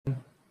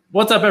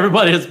What's up,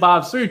 everybody? It's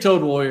Bob's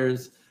Three-Toed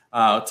Warriors.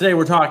 Today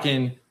we're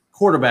talking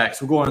quarterbacks.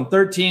 We're going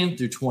 13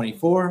 through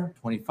 24,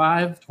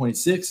 25,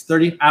 26,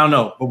 30. I don't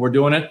know, but we're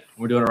doing it.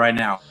 We're doing it right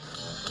now.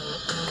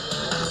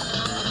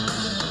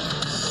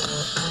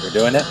 We're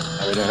doing it?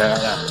 Are we doing it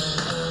right now?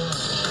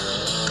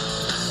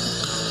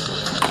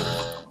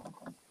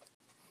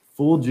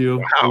 Fooled you.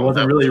 Wow, it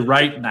wasn't really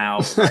right now.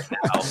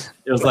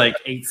 It was like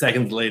 8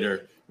 seconds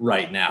later,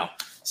 right now.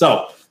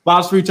 So,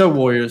 Bob's Three-Toed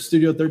Warriors,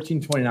 Studio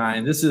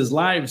 1329. This is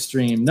live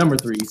stream number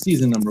 3,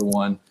 season number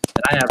 1. And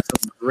I have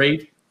some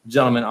great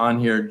gentlemen on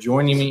here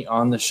joining me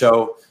on the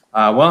show.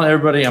 Well,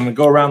 everybody, I'm going to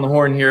go around the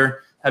horn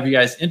here. Have you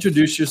guys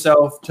introduce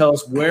yourself. Tell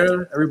us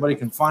where everybody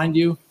can find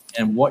you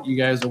and what you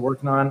guys are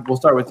working on. We'll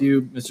start with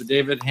you, Mr.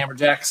 David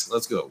Hammerjacks.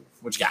 Let's go.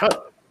 What you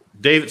got?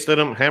 David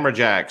Stidham,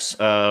 Hammerjacks,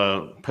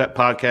 pet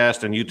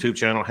podcast and YouTube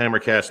channel,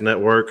 Hammercast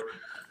Network,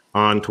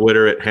 on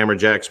Twitter at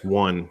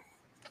Hammerjacks1.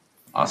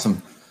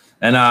 Awesome.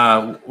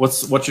 And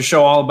what's your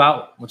show all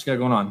about? What you got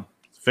going on?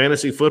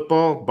 Fantasy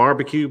football,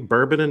 barbecue,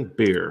 bourbon, and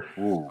beer.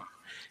 Ooh.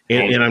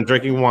 And I'm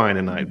drinking wine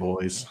tonight,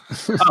 boys.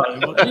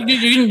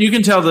 You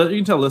can tell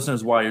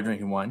listeners why you're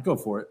drinking wine. Go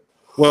for it.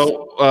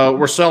 Well,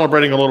 we're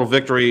celebrating a little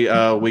victory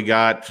we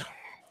got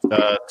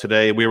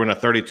today. We were in a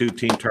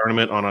 32-team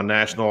tournament on a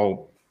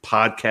national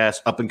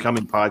podcast,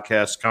 up-and-coming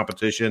podcast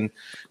competition,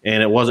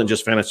 and it wasn't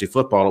just fantasy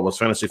football. It was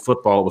fantasy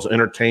football. It was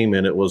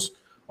entertainment. It was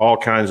all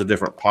kinds of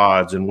different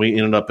pods, and we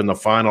ended up in the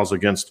finals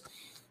against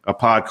a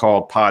pod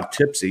called Pod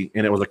Tipsy,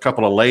 and it was a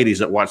couple of ladies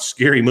that watch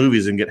scary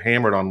movies and get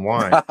hammered on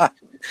wine.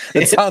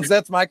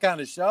 That's my kind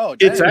of show.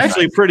 It's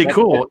actually pretty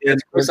cool.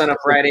 It's on a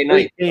Friday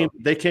night.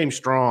 They came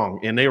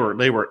strong, and they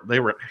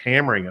were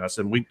hammering us,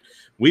 and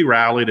we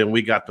rallied and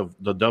we got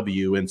the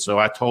W. And so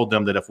I told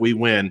them that if we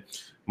win,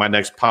 my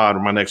next pod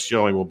or my next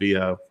showing will be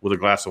with a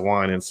glass of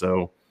wine. And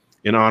so,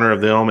 in honor of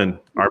them and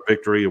our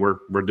victory, we're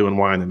doing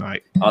wine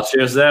tonight. I'll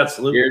cheers to that.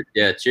 Salute.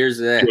 Cheers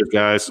to that. Cheers,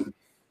 guys.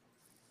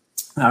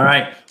 All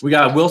right, we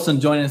got Wilson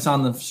joining us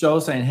on the show,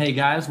 saying, "Hey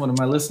guys, one of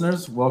my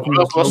listeners, welcome,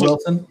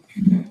 Wilson."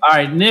 All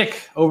right,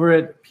 Nick over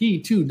at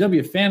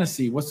P2W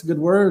Fantasy. What's a good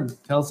word?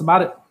 Tell us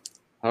about it.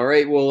 All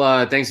right.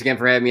 Well, thanks again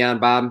for having me on,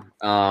 Bob.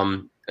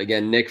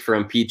 Again, Nick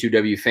from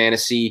P2W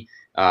Fantasy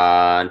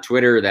on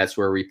Twitter. That's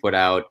where we put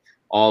out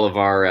all of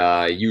our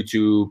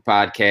YouTube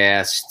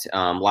podcast,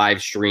 live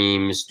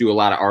streams, do a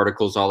lot of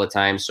articles all the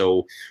time.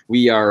 So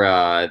we are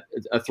a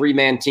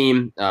 3-man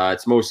team.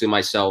 It's mostly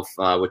myself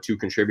with 2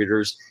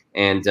 contributors.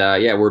 And,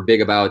 we're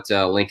big about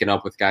linking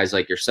up with guys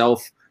like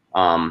yourself.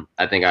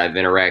 I think I've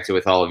interacted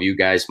with all of you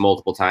guys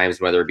multiple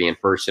times, whether it be in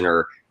person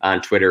or on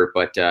Twitter.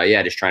 But,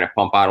 just trying to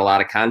pump out a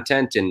lot of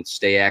content and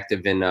stay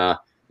active in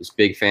this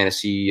big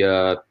fantasy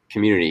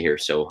community here.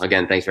 So,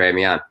 again, thanks for having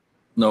me on.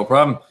 No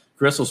problem.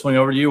 Chris, we'll swing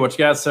over to you. What you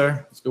got,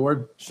 sir? That's a good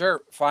word.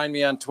 Sure. Find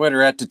me on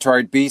Twitter at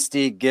Detroit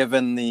Beastie.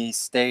 Given the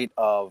state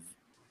of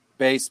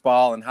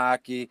baseball and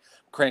hockey,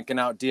 cranking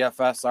out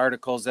DFS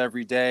articles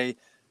every day.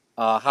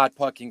 Hot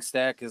Pucking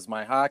Stack is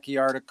my hockey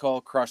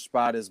article. Crush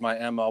Spot is my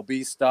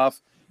MLB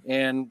stuff.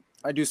 And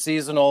I do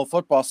seasonal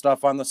football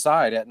stuff on the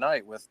side at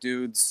night with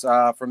dudes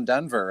from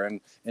Denver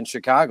and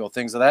Chicago,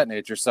 things of that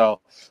nature.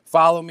 So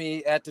follow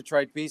me at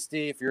Detroit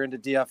Beastie if you're into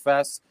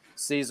DFS,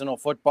 seasonal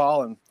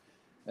football,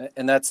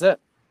 and that's it.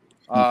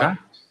 Okay.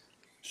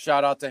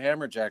 Shout out to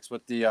Hammerjacks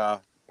with the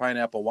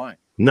pineapple wine.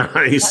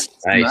 Nice.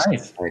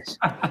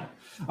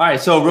 All right,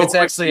 so it's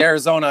actually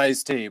Arizona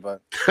iced tea,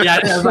 but yeah,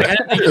 I was like, I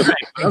didn't think you're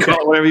right.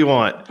 Call it whatever you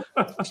want.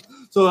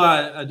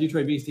 So,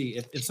 Detroit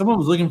Beastie, if someone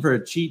was looking for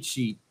a cheat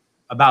sheet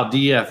about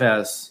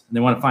DFS and they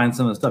want to find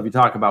some of the stuff you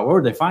talk about, where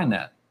would they find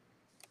that?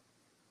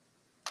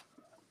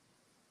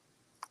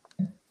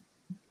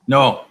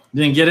 No,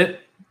 didn't get it.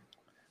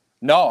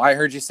 No, I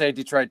heard you say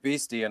Detroit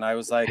Beastie, and I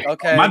was like,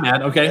 okay. My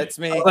bad. Okay. That's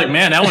me. I was like,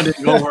 man, that one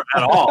didn't go over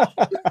at all.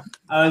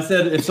 I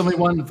said if somebody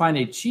wanted to find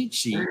a cheat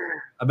sheet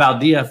about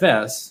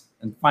DFS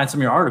and find some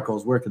of your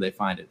articles, where could they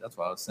find it? That's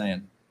what I was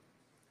saying.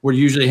 Where do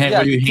you usually hang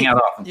out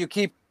often? You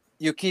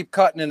keep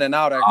cutting in and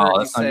out. I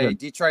heard you say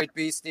Detroit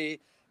Beastie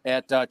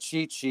at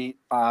Cheat Sheet.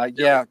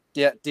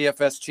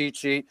 DFS Cheat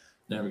Sheet.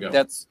 There we go.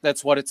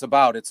 That's what it's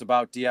about. It's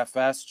about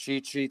DFS,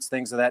 cheat sheets,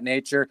 things of that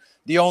nature.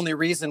 The only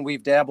reason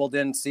we've dabbled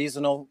in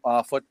seasonal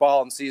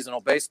football and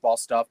seasonal baseball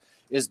stuff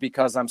is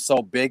because I'm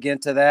so big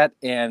into that.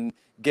 And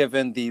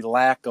given the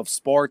lack of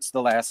sports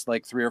the last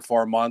 3 or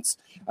 4 months,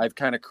 I've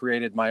kind of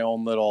created my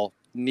own little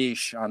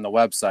niche on the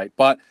website.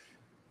 But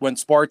when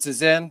sports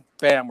is in,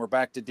 bam, we're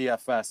back to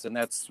DFS. And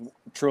that's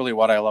truly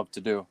what I love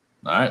to do.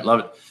 All right. Love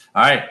it.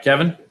 All right,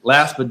 Kevin,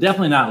 last but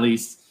definitely not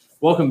least,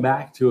 welcome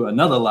back to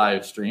another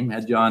live stream.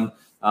 Had you on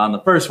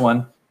the first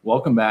one.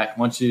 Welcome back. I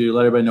want you to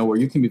let everybody know where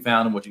you can be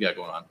found and what you got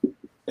going on.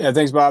 Yeah,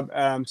 thanks, Bob.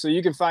 So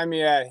you can find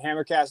me at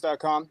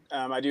hammercast.com.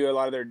 I do a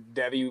lot of their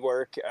devy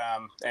work.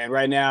 And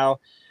right now,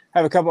 I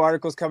have a couple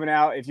articles coming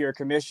out. If you're a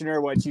commissioner,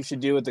 what you should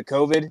do with the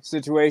COVID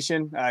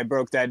situation. I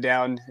broke that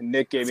down.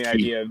 Nick gave me an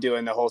idea of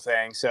doing the whole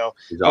thing. So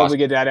hopefully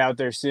get that out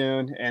there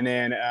soon. And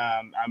then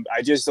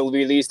I just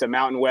released a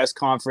Mountain West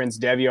Conference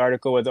devy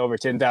article with over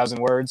 10,000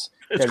 words.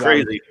 It's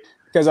crazy.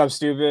 because I'm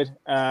stupid.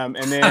 And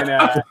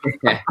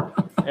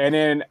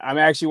then I'm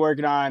actually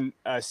working on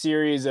a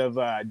series of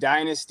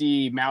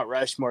Dynasty Mount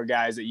Rushmore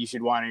guys that you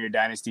should want on your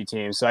Dynasty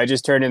team. So I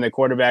just turned in the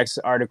quarterbacks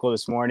article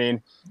this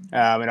morning,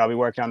 and I'll be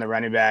working on the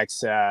running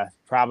backs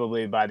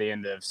probably by the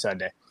end of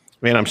Sunday.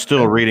 Man, I'm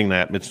still reading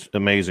that. It's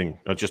amazing.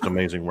 It's just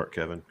amazing work,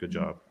 Kevin. Good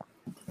job.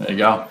 There you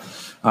go.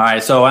 All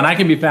right. So, and I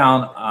can be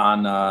found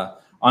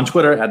on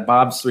Twitter at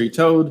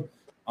Bob's3Toad,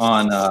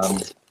 on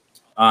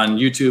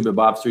YouTube at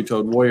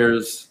Bob's3Toad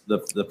Warriors, the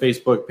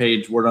Facebook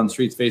page, Word on the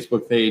Streets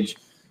Facebook page.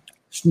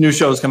 New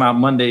shows come out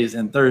Mondays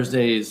and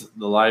Thursdays.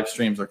 The live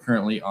streams are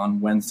currently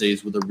on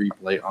Wednesdays with a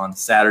replay on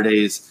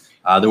Saturdays.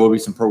 There will be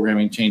some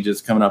programming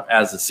changes coming up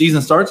as the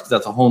season starts because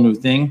that's a whole new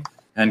thing.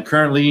 And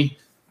currently,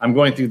 I'm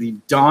going through the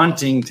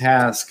daunting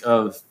task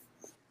of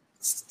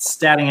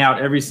statting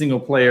out every single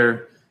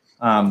player.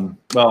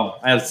 Well,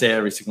 I have to say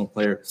every single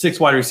player. 6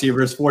 wide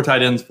receivers, 4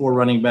 tight ends, 4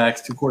 running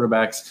backs, 2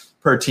 quarterbacks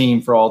per team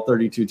for all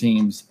 32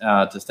 teams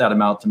to stat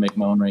them out to make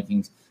my own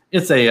rankings.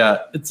 It's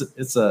a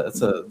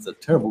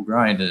terrible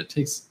grind, and it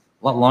takes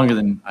a lot longer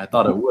than I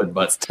thought it would.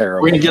 But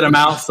we're gonna get them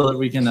out so that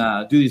we can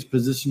do these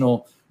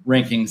positional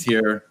rankings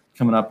here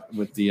coming up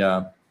with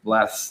the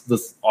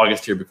this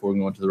August here before we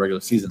go into the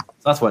regular season.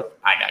 So that's what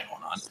I got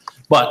going on.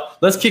 But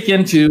let's kick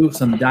into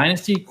some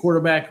Dynasty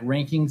quarterback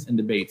rankings and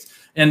debates.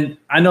 And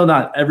I know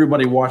not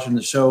everybody watching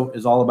the show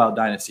is all about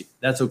Dynasty.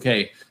 That's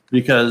okay,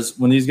 because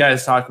when these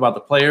guys talk about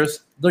the players,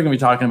 they're going to be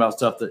talking about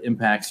stuff that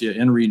impacts you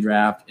in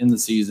redraft, in the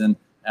season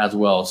as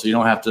well. So you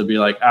don't have to be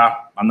like,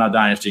 I'm not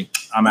Dynasty,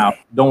 I'm out.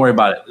 Don't worry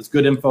about it. It's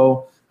good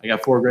info. I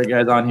got 4 great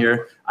guys on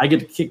here. I get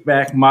to kick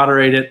back,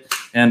 moderate it,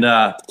 and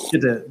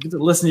get to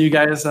listen to you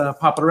guys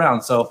pop it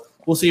around. So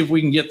we'll see if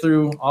we can get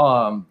through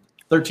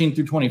 13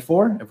 through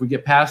 24. If we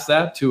get past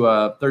that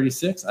to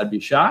 36, I'd be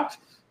shocked.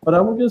 But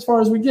we'll get as far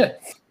as we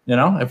get. You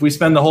know, if we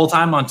spend the whole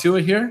time on Tua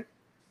here,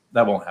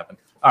 that won't happen.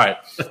 All right,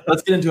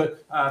 let's get into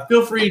it.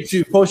 Feel free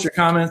to post your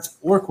comments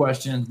or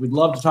questions. We'd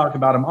love to talk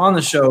about them on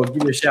the show.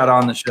 Give you a shout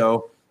out on the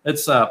show.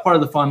 It's part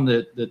of the fun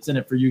that's in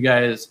it for you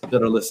guys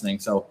that are listening.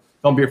 So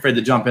don't be afraid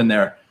to jump in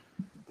there.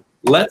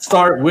 Let's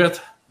start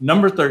with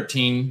number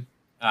 13,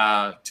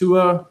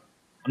 Tua.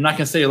 I'm not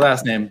going to say your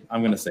last name.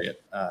 I'm going to say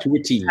it. Tua.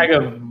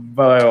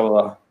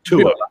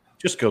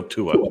 Just go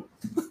Tua.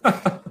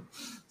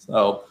 So,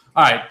 all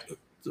right,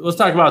 let's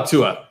talk about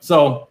Tua.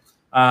 So,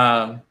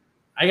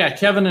 I got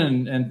Kevin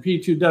and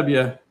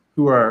P2W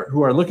who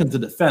are looking to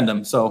defend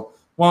him. So,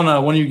 one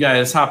of you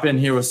guys hop in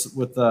here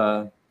with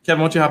Kevin. Why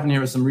don't you hop in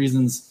here with some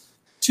reasons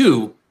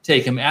to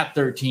take him at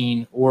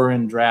 13 or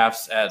in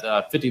drafts at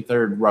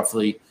 53rd,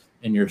 roughly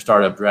in your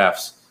startup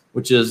drafts,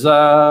 which is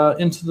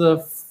into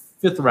the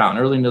 5th round,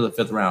 early into the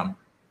 5th round.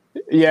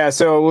 Yeah,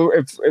 so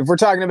if we're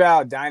talking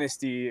about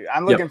Dynasty,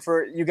 I'm looking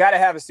for – you got to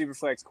have a super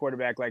flex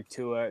quarterback like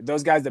Tua,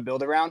 those guys that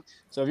build around.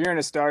 So if you're in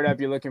a startup,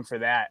 you're looking for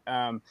that.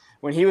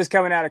 When he was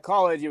coming out of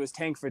college, it was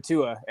tank for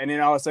Tua, and then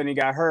all of a sudden he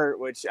got hurt,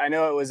 which I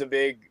know it was a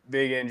big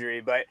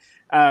injury, but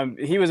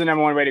he was the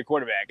number 1 rated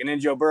quarterback. And then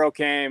Joe Burrow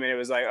came, and it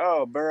was like,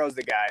 oh, Burrow's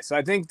the guy. So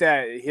I think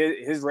that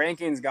his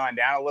ranking's gone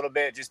down a little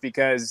bit just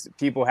because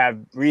people have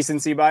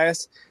recency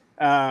bias.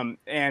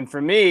 And for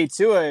me,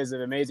 Tua is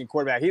an amazing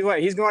quarterback.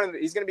 He's going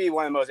to be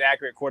one of the most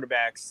accurate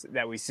quarterbacks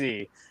that we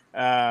see.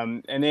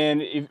 And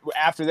then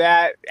after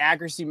that,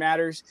 accuracy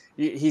matters.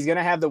 He's going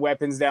to have the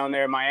weapons down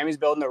there. Miami's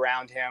building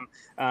around him.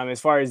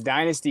 As far as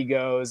Dynasty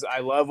goes,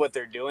 I love what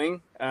they're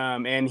doing.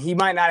 And he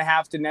might not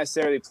have to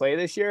necessarily play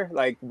this year,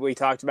 like we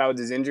talked about with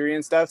his injury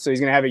and stuff. So he's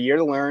going to have a year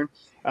to learn.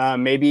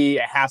 Maybe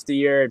a half the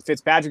year.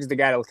 Fitzpatrick's the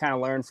guy to kind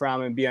of learn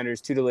from and be under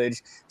his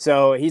tutelage.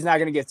 So he's not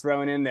going to get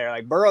thrown in there.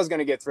 Like Burrow's going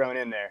to get thrown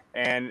in there.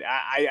 And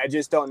I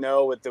just don't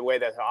know with the way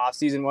that the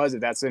offseason was,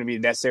 if that's going to be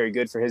necessarily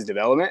good for his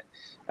development.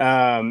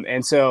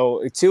 And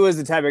so Tua is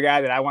the type of guy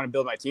that I want to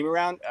build my team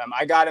around.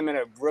 I got him in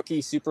a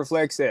rookie super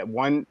flex at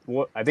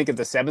I think at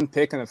the 7th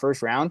pick in the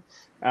 1st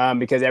round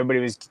because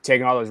everybody was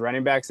taking all those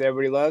running backs that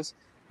everybody loves.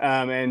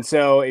 And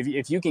so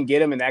if you can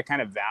get him in that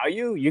kind of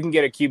value, you can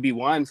get a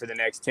QB1 for the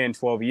next 10,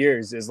 12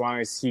 years as long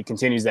as he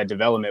continues that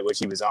development, which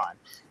he was on.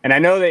 And I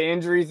know the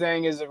injury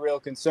thing is a real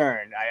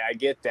concern. I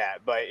get that.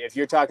 But if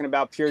you're talking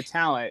about pure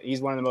talent,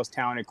 he's one of the most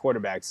talented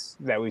quarterbacks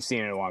that we've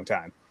seen in a long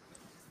time.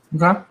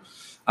 Okay.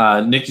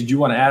 Nick, did you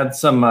want to add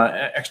some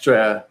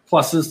extra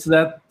pluses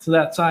to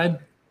that side?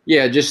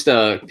 Yeah, just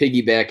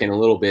piggybacking a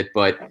little bit.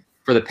 But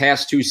for the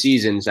past 2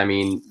 seasons, I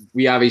mean,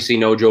 we obviously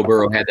know Joe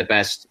Burrow had the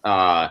best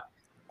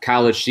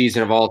college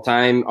season of all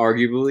time,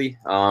 arguably.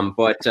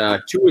 But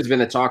Tua has been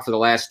the talk for the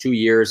last 2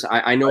 years.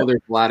 I know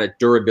there's a lot of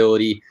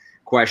durability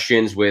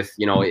questions with,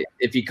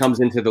 if he comes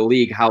into the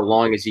league, how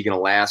long is he going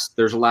to last?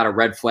 There's a lot of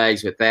red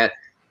flags with that.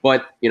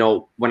 But,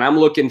 when I'm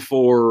looking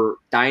for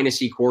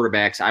dynasty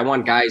quarterbacks, I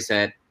want guys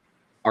that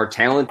are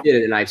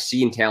talented, and I've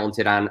seen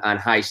talented on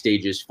high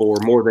stages for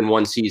more than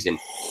 1 season.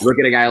 Look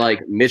at a guy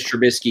like Mitch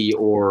Trubisky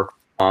or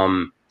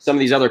some of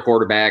these other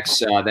quarterbacks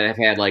that have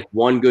had like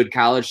 1 good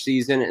college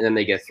season and then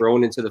they get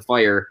thrown into the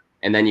fire.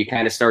 And then you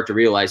kind of start to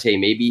realize, hey,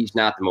 maybe he's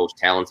not the most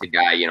talented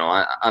guy,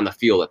 on the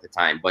field at the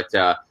time. But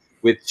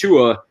with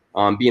Tua,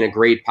 being a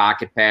great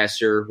pocket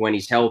passer when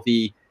he's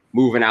healthy,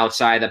 moving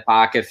outside the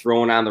pocket,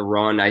 throwing on the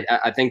run.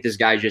 I think this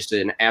guy's just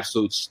an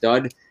absolute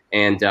stud.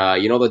 And,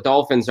 the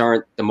Dolphins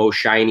aren't the most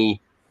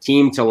shiny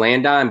team to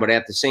land on, but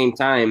at the same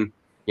time,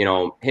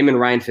 him and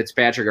Ryan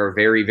Fitzpatrick are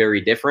very,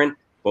 very different.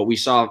 But we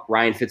saw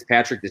Ryan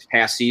Fitzpatrick this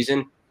past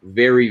season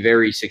very,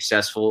 very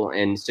successful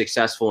in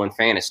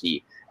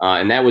fantasy.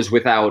 And that was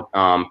without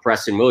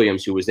Preston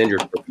Williams, who was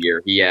injured for the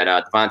year. He had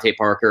Devontae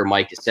Parker,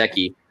 Mike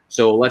Gesicki.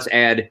 So let's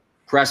add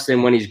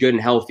Preston when he's good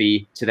and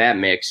healthy to that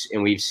mix.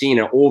 And we've seen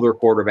an older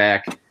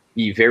quarterback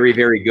be very,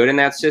 very good in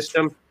that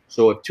system.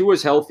 So if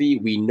Tua's healthy,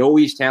 we know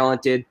he's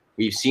talented.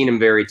 We've seen him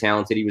very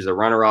talented. He was a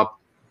runner-up,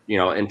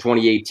 in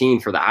 2018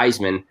 for the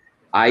Heisman.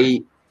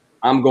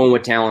 I'm going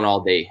with talent all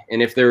day.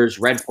 And if there's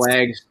red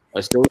flags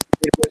associated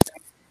with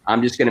it,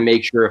 I'm just going to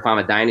make sure if I'm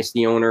a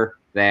dynasty owner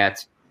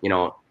that,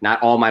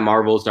 not all my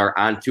marbles are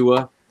on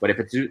Tua. But if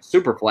it's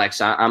super flex,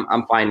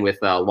 I'm fine with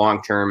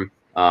long-term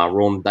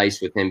rolling the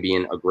dice with him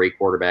being a great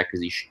quarterback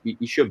because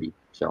he should be.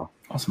 So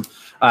awesome.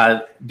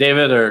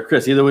 David or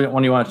Chris, either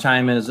one you want to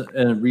chime in as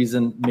a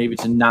reason maybe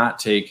to not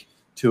take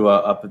Tua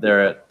up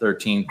there at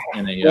 13th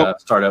in a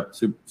startup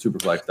super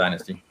flex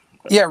dynasty.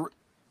 Yeah.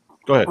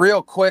 Go ahead.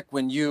 Real quick,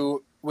 when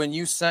you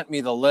sent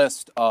me the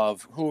list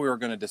of who we were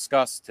going to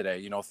discuss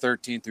today,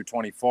 13 through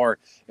 24,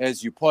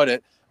 as you put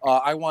it,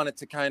 I wanted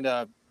to kind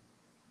of,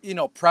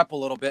 prep a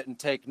little bit and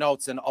take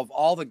notes. And of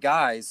all the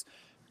guys,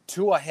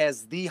 Tua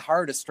has the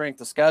hardest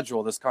strength of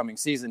schedule this coming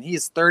season.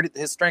 His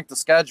strength of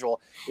schedule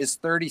is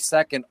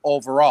 32nd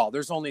overall.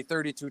 There's only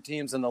 32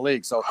 teams in the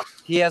league. So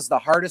he has the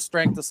hardest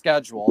strength of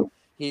schedule.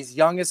 He's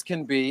young as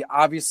can be,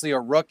 obviously a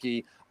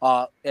rookie.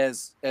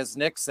 As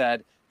Nick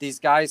said, these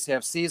guys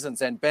have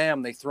seasons and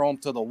bam, they throw him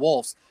to the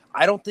wolves.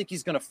 I don't think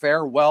he's going to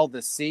fare well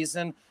this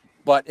season.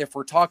 But if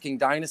we're talking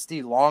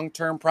dynasty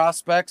long-term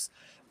prospects,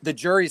 the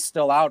jury's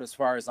still out as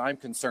far as I'm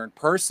concerned.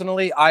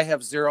 Personally, I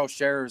have 0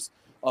 shares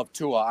of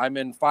Tua. I'm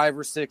in 5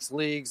 or 6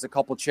 leagues, a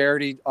couple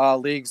charity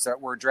leagues that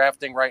we're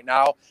drafting right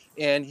now,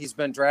 and he's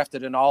been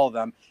drafted in all of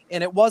them.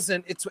 And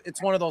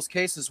it's one of those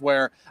cases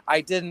where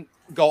I didn't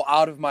go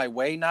out of my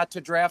way not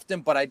to draft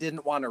him, but I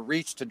didn't want to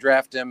reach to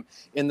draft him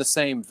in the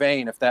same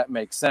vein, if that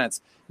makes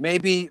sense.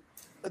 Maybe,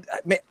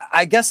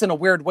 I guess in a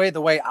weird way, the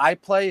way I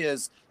play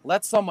is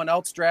let someone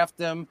else draft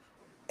him.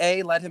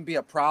 A, let him be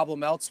a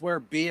problem elsewhere.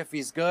 B, if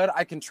he's good,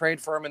 I can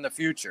trade for him in the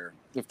future,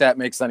 if that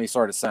makes any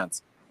sort of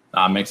sense.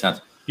 Makes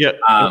sense. Yeah,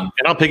 and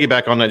I'll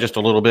piggyback on that just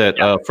a little bit.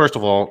 Yeah. First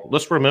of all,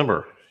 let's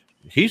remember,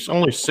 he's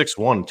only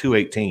 6'1",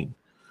 218.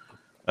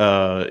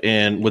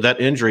 And with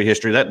that injury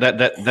history,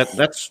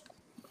 that's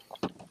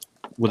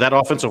with that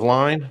offensive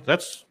line,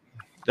 that's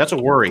a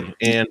worry.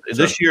 And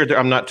this year,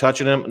 I'm not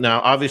touching him.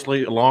 Now,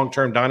 obviously, a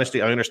long-term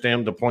dynasty, I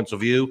understand the points of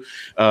view.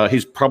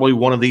 He's probably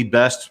one of the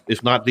best,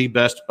 if not the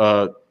best,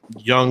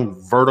 young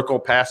vertical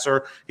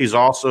passer. He's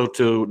also,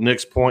 to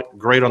Nick's point,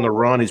 great on the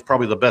run. He's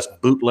probably the best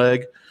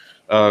bootleg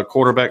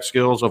quarterback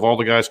skills of all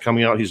the guys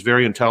coming out. He's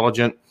very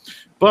intelligent.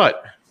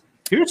 But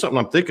here's something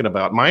I'm thinking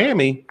about.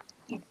 Miami,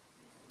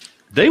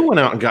 they went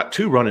out and got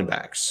 2 running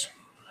backs.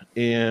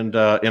 And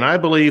I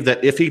believe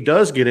that if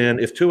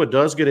Tua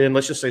does get in,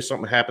 let's just say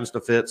something happens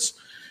to Fitz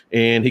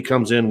and he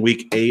comes in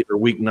week 8 or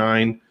week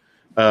 9,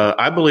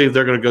 I believe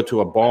they're going to go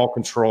to a ball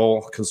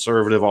control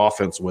conservative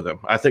offense with him.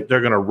 I think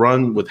they're going to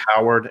run with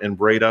Howard and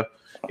Breda,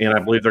 and I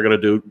believe they're going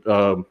to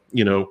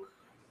do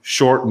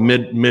short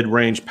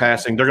mid-range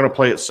passing. They're going to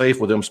play it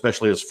safe with him,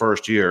 especially his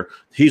first year.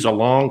 He's a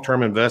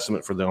long-term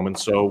investment for them, and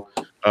so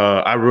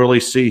I really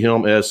see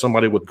him as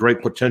somebody with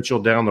great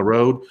potential down the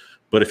road.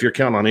 But if you're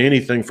counting on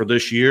anything for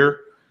this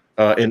year,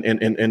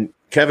 and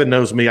Kevin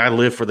knows me, I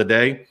live for the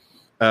day.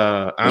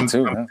 I'm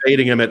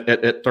fading him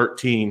at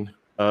 13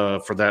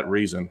 for that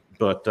reason.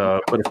 But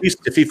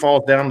if he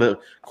falls down to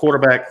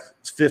quarterback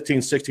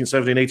 15, 16,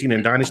 17, 18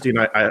 in Dynasty, and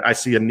I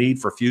see a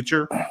need for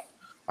future,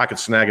 I could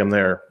snag him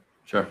there.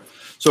 Sure.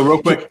 So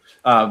real quick,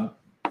 a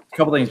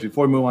couple things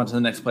before we move on to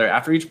the next player.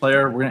 After each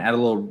player, we're going to add a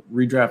little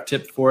redraft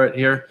tip for it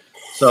here.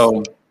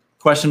 So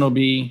question will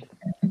be,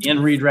 in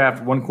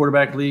redraft 1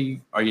 quarterback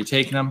league, are you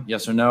taking them?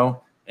 Yes or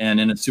no? And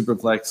in a super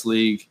flex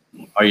league,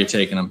 are you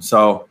taking them?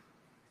 So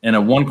in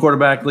a 1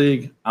 quarterback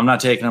league, I'm not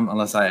taking them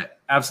unless I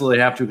absolutely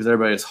have to because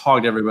everybody has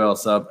hogged everybody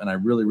else up and I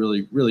really,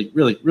 really, really,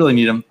 really, really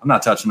need them. I'm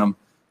not touching them.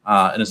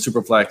 In a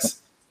super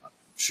flex,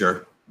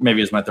 sure.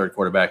 Maybe it's my 3rd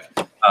quarterback.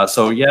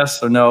 So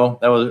yes or no?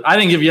 I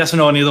didn't give yes or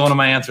no on either one of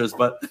my answers,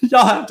 but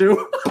y'all have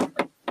to.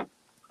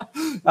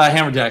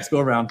 Hammerjacks, go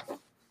around.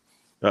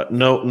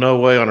 No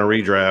way on a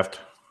redraft.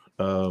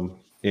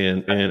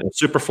 In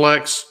super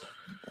flex,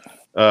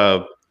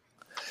 3rd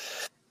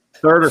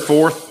or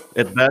 4th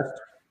at best.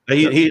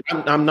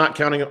 I'm not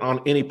counting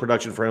on any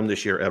production for him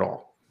this year at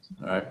all.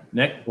 All right,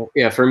 Nick.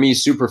 Yeah, for me,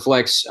 super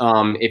flex.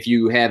 If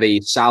you have a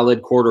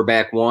solid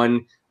quarterback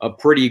 1, a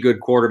pretty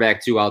good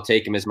quarterback 2, I'll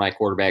take him as my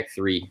quarterback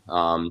 3,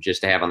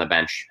 just to have on the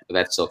bench. But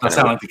that's still that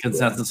sounds like the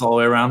consensus all the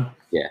way around.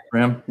 Yeah, for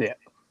him.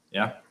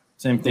 Yeah.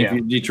 Same thing for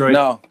Detroit.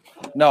 No.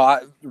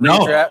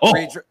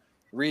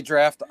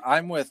 Redraft,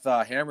 I'm with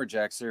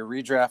Hammerjacks here.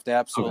 Redraft,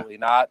 absolutely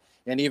not.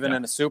 And even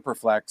in a super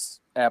flex,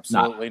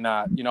 absolutely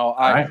not. You know,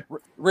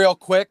 real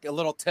quick, a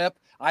little tip.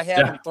 I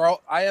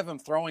have him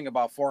throwing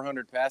about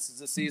 400 passes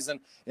this season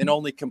and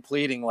only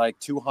completing like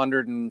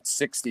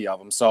 260 of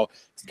them. So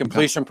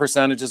completion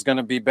percentage is going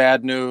to be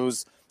bad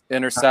news.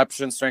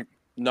 Interception strength,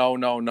 no.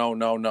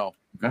 Okay.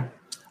 All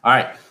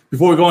right.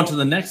 Before we go on to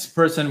the next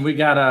person, we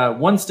got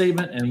one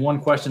statement and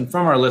one question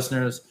from our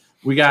listeners.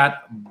 We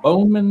got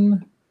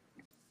Bowman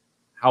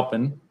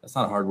Halpin. That's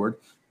not a hard word.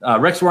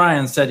 Rex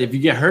Ryan said, if you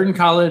get hurt in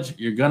college,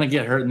 you're going to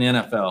get hurt in the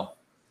NFL.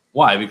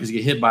 Why? Because you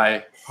get hit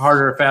by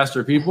harder,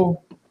 faster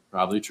people?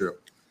 Probably true.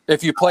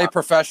 If you play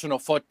professional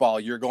football,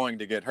 you're going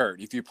to get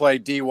hurt. If you play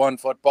D1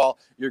 football,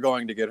 you're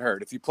going to get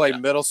hurt. If you play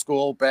middle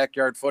school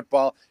backyard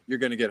football, you're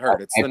going to get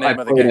hurt. It's the name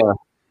of the game.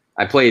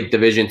 I played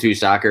Division II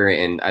soccer,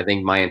 and I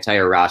think my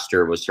entire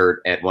roster was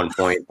hurt at one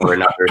point or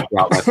another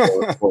throughout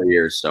my 4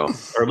 years. So,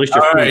 or at least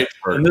all right.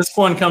 And this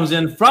one comes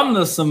in from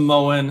the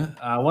Samoan,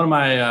 one of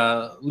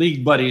my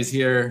league buddies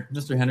here,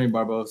 Mr. Henry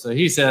Barbosa.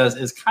 He says,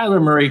 "Is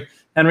Kyler Murray?"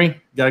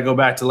 Henry, got to go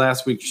back to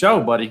last week's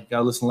show, buddy. Got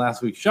to listen to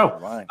last week's show.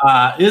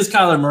 Right. Is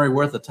Kyler Murray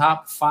worth a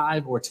top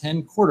 5 or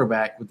 10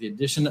 quarterback with the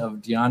addition of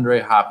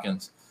DeAndre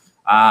Hopkins?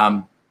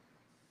 I'm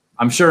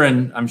sure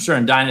in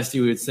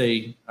Dynasty we would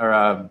say,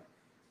 or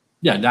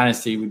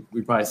Dynasty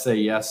we'd probably say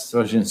yes,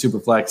 especially in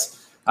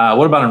Superflex.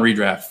 What about in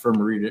redraft from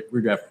a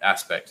redraft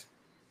aspect?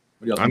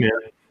 What do y'all think?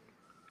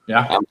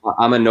 Yeah,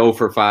 I'm a no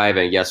for 5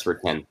 and yes for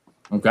 10.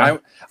 Okay,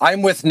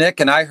 I'm with Nick,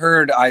 and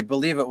I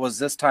believe it was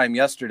this time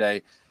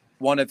yesterday,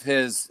 one of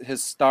his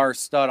star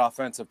stud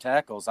offensive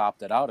tackles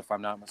opted out, if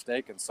I'm not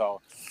mistaken. So,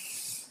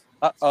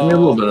 It's gonna be a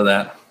little bit of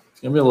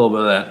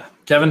that.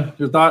 Kevin,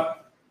 your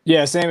thought?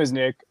 Yeah, same as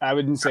Nick. I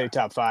wouldn't say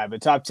top 5,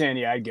 but top 10,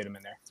 yeah, I'd get him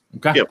in there.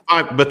 Okay.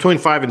 Yeah, between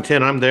 5 and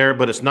 10, I'm there,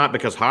 but it's not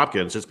because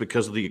Hopkins. It's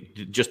because of the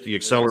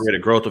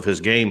accelerated growth of his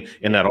game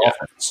in that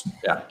offense.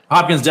 Yeah,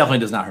 Hopkins definitely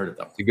does not hurt it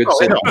though. It's a good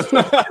that's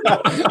not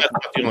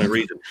the only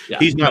reason. Yeah.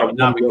 He's not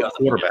a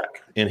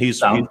quarterback, and he's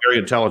very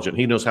intelligent.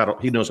 He knows how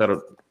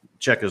to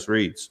check his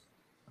reads.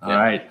 All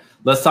right,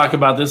 let's talk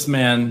about this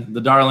man,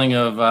 the darling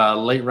of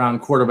late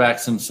round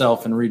quarterbacks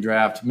himself in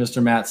redraft,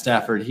 Mr. Matt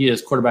Stafford. He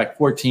is quarterback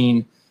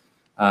 14.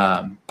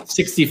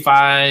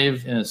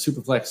 65 in a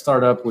Superflex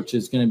startup, which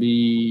is going to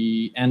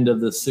be end of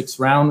the 6th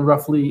round,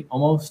 roughly,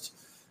 almost.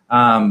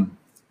 I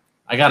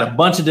got a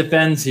bunch of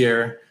defends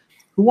here.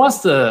 Who wants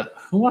to?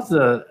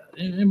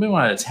 Anybody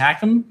want to attack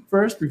him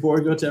first before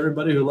we go to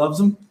everybody who loves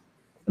him?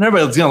 And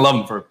everybody's going to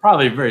love him for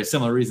probably very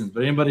similar reasons.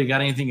 But anybody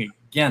got anything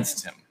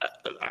against him?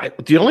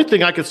 The only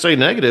thing I could say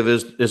negative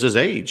is his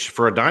age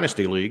for a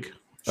dynasty league.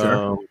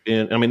 Sure.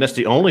 And I mean, that's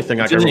the only thing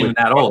I can really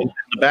that old.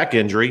 The back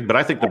injury, but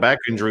I think the back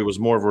injury was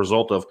more of a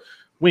result of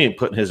we ain't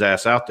putting his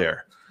ass out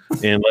there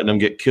and letting him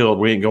get killed.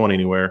 We ain't going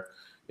anywhere.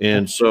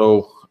 And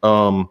so,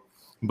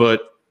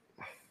 but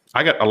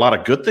I got a lot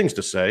of good things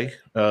to say.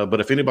 But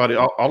if anybody,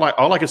 all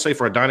I can say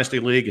for a dynasty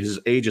league, his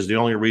age is the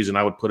only reason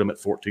I would put him at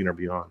 14 or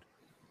beyond.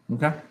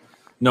 Okay.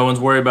 No one's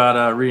worried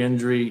about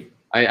re-injury.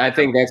 I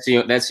think that's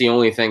the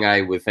only thing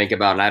I would think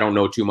about, and I don't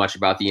know too much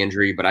about the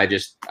injury, but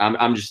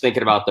I'm just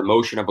thinking about the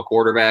motion of a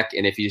quarterback,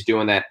 and if he's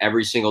doing that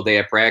every single day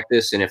of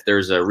practice, and if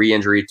there's a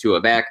re-injury to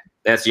a back,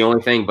 that's the only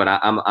thing. But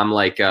I'm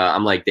like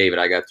David,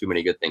 I got too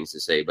many good things to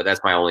say, but that's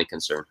my only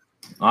concern.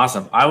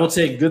 Awesome. I will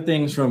take good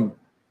things from.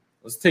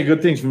 Let's take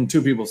good things from 2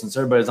 people since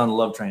everybody's on the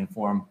love train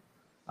for him.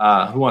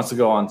 Who wants to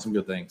go on some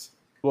good things?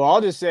 Well,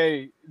 I'll just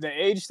say the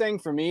age thing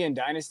for me in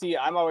Dynasty,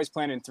 I'm always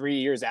planning 3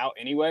 years out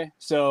anyway.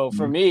 So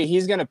for me,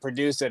 he's going to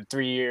produce at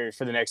 3 years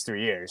for the next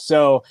 3 years.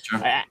 So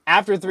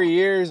after 3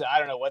 years, I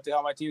don't know what the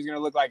hell my team's going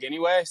to look like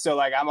anyway. So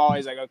like, I'm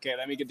always like, okay,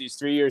 let me get these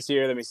 3 years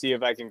here. Let me see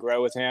if I can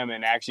grow with him.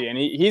 And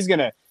he's going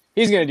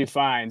to do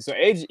fine. So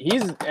age,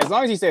 as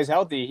long as he stays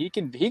healthy, he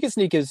can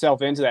sneak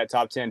himself into that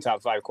top 10,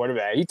 top 5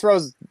 quarterback. He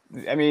throws,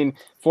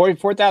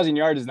 4,000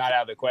 yards is not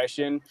out of the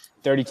question.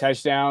 30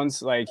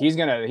 touchdowns. Like he's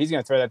going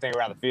to throw that thing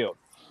around the field.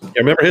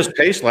 Yeah, remember his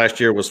pace last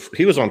year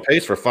he was on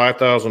pace for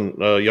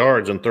 5,000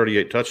 yards and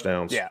 38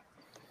 touchdowns. Yeah.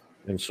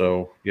 And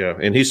so,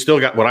 and he's still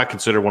got what I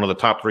consider one of the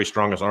top 3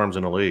 strongest arms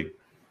in the league.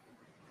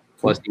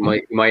 Plus, he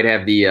might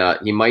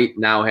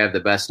now have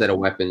the best set of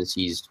weapons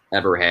he's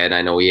ever had.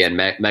 I know he had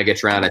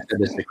Megatron. I said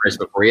this to Chris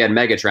before. He had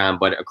Megatron,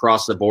 but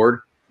across the board,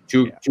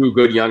 two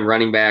good young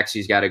running backs.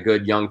 He's got a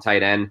good young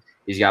tight end.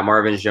 He's got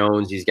Marvin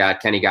Jones. He's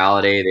got Kenny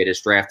Galladay. They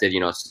just drafted,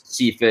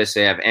 Cephas.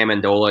 They have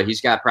Amendola. He's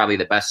got probably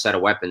the best set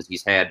of weapons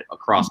he's had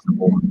across the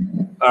board.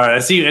 All right, I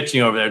see you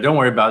itching over there. Don't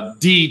worry about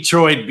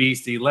Detroit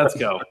Beastie. Let's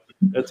go.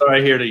 It's all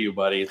right here to you,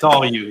 buddy. It's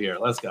all you here.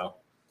 Let's go.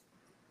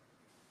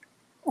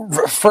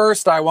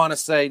 First, I want to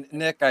say,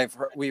 Nick,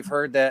 we've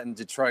heard that in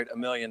Detroit a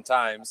million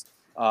times.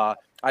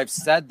 I've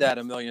said that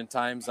a million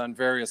times on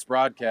various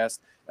broadcasts.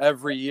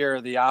 Every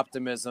year, the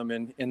optimism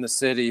in the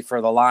city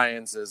for the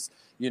Lions is,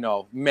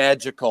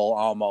 magical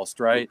almost,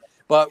 right?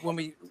 But when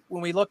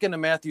we look into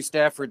Matthew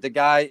Stafford, the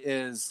guy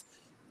is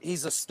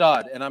he's a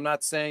stud. And I'm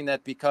not saying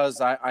that because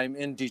I'm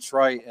in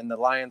Detroit and the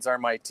Lions are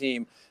my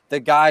team. The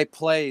guy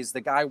plays,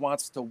 the guy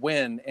wants to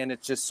win. And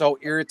it's just so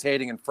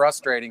irritating and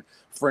frustrating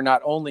for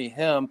not only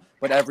him,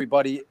 but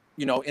everybody,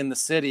 you know, in the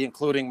city,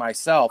 including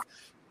myself.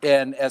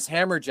 And as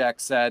Hammerjack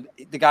said,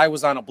 the guy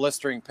was on a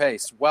blistering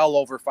pace, well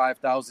over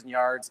 5,000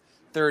 yards,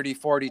 30,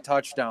 40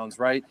 touchdowns,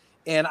 right?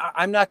 And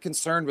I'm not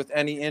concerned with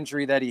any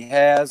injury that he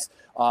has.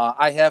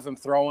 I have him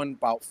throwing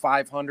about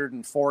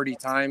 540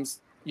 times,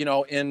 you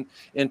know, in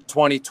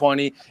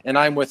 2020. And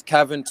I'm with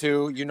Kevin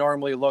too. You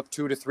normally look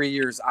 2 to 3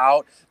 years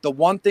out. The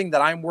one thing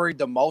that I'm worried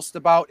the most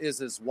about is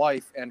his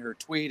wife and her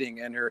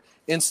tweeting and her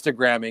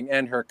Instagramming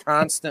and her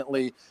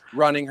constantly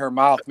running her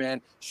mouth,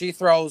 man. She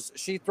throws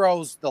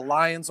the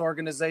Lions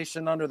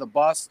organization under the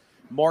bus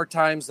more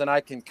times than I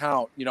can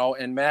count, you know,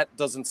 and Matt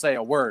doesn't say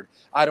a word.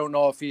 I don't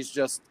know if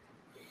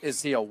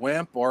is he a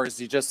wimp, or is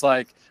he just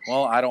like,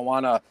 well, I don't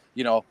want to,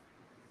 you know,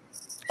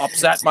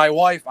 upset my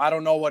wife. I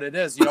don't know what it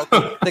is. You know,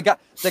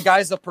 the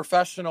guy's a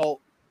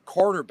professional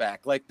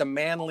quarterback, like the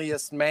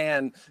manliest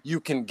man you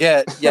can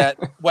get. Yet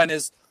when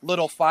his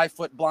little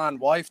 5-foot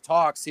blonde wife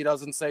talks, he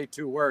doesn't say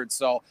 2 words.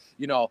 So,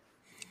 you know,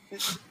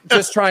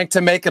 just trying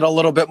to make it a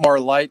little bit more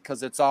light,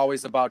 because it's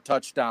always about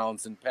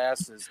touchdowns and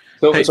passes.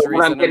 So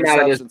what I'm getting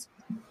at is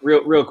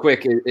real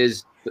quick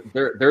is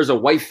there's a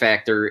wife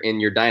factor in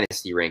your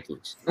dynasty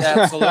rankings.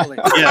 Absolutely.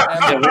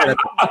 Yeah.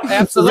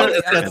 Absolutely.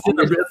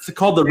 It's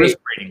called the risk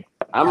rating.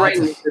 I'm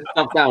writing this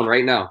stuff down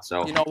right now.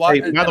 So you know what?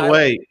 Hey, by the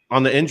way,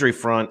 on the injury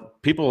front,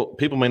 people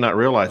may not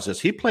realize this.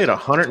 He played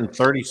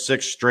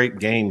 136 straight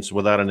games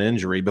without an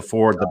injury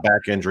before the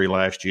back injury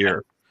last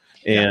year.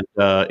 And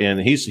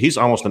he's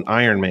almost an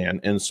Iron Man.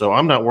 And so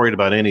I'm not worried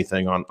about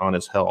anything on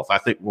his health. I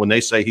think when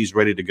they say he's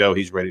ready to go,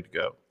 he's ready to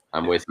go.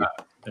 I'm with you.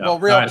 Yeah. Well,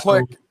 real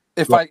quick,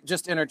 if I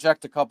just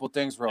interject a couple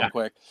things real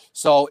quick.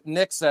 So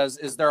Nick says,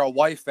 is there a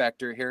wife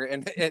factor here?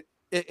 And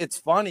it's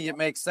funny. It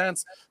makes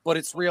sense, but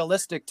it's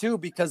realistic too,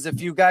 because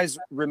if you guys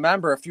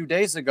remember a few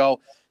days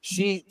ago,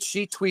 she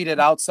tweeted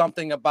out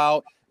something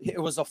about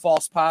it was a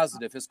false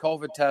positive. His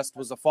COVID test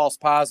was a false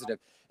positive.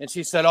 And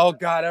she said, oh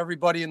God,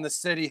 everybody in the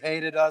city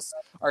hated us.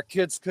 Our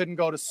kids couldn't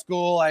go to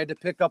school. I had to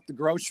pick up the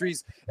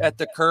groceries at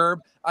the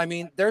curb. I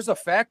mean, there's a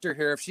factor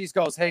here. If she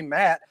goes, hey,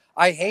 Matt,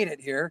 I hate it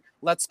here.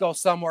 Let's go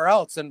somewhere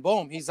else. And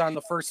boom, he's on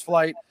the first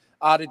flight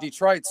out of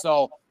Detroit.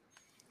 So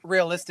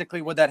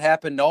realistically, would that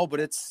happen? No, but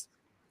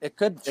it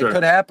could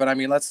happen. I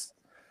mean, let's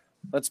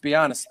be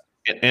honest.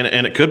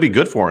 And it could be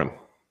good for him.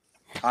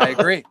 I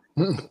agree.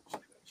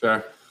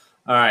 Sure.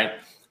 All right.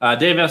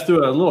 Dave S.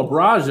 threw a little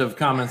barrage of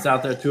comments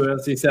out there to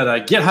us. He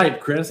said, get hyped,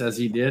 Chris, as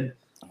he did.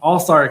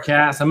 All-star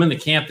cast. I'm in the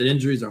camp that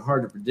injuries are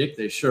hard to predict.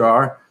 They sure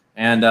are.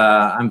 And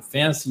I'm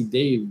Fantasy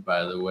Dave,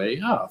 by the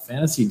way. Oh,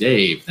 Fantasy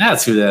Dave.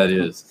 That's who that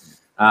is.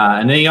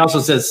 And then he also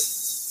says,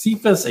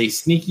 Cephas, a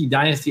sneaky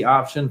dynasty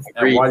option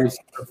at wide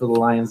receiver for the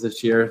Lions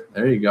this year.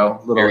 There you go.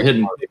 A little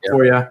hidden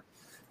for you.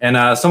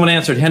 And someone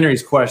answered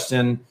Henry's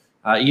question.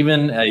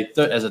 Even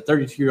as a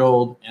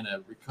 32-year-old and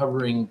a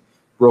recovering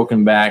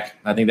broken back,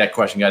 I think that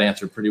question got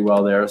answered pretty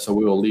well there. So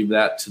we will leave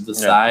that to the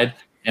side.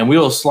 And we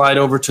will slide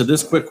over to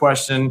this quick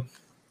question.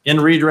 In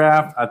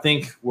redraft, I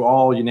think we're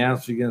all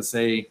unanimously going to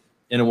say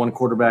in a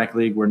 1-quarterback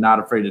league, we're not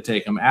afraid to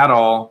take him at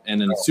all.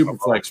 And in a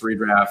Superflex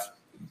redraft,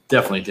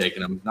 definitely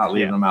taking him, not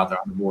leaving him out there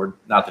on the board.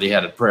 Not that he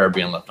had a prayer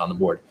being left on the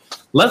board.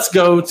 Let's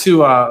go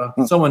to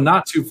someone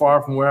not too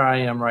far from where I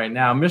am right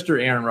now,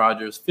 Mr. Aaron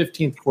Rodgers,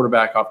 15th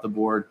quarterback off the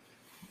board,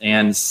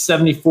 and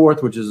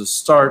 74th, which is the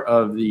start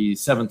of the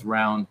 7th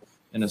round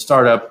in a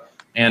startup.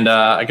 And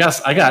I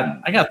guess I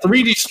got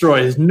 3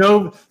 destroys.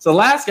 So the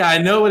last guy,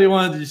 nobody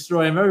wanted to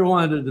destroy him. Everyone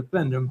wanted to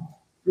defend him.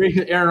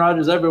 Aaron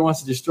Rodgers, everybody wants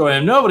to destroy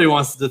him. Nobody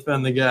wants to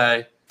defend the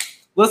guy.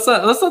 Let's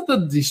let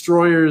the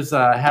destroyers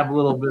have a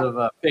little bit of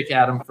a pick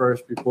at him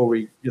first before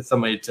we get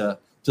somebody to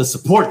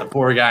support the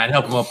poor guy and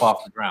help him up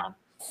off the ground.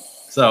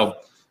 So,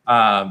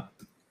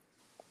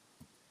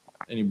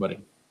 anybody?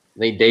 I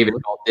think David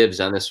called dibs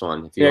on this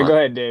one. Go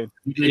ahead, Dave.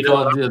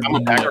 I'm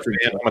a Packer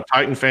fan. I'm a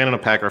Titan fan and a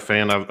Packer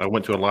fan. I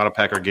went to a lot of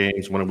Packer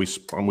games when we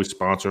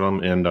sponsored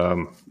them,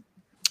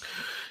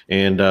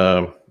 and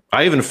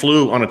I even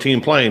flew on a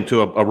team plane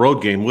to a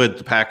road game with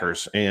the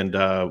Packers, and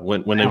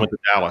when they went to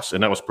Dallas,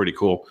 and that was pretty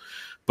cool.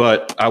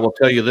 But I will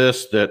tell you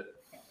this, that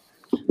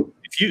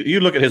if you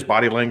look at his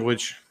body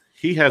language,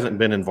 he hasn't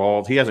been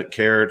involved. He hasn't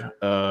cared.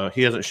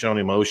 He hasn't shown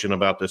emotion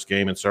about this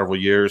game in several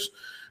years.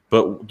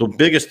 But the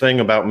biggest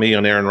thing about me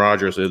on Aaron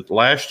Rodgers is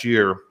last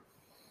year,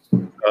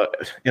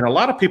 and a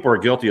lot of people are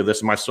guilty of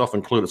this, myself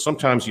included.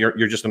 Sometimes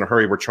you're just in a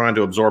hurry. We're trying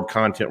to absorb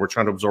content. We're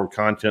trying to absorb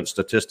content,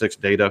 statistics,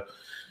 data,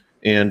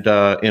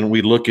 and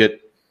we look at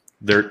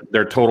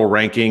their total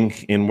ranking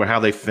and how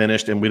they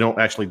finished, and we don't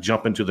actually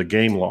jump into the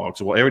game logs.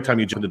 Well, every time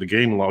you jump into the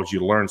game logs,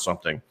 you learn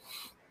something.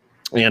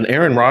 And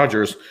Aaron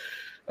Rodgers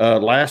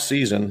last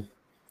season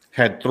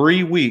had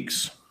 3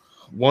 weeks,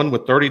 one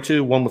with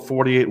 32, one with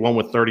 48, one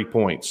with 30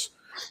 points.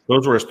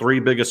 Those were his 3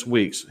 biggest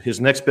weeks. His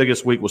next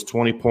biggest week was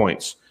 20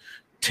 points.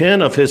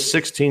 10 of his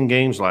 16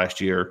 games last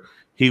year,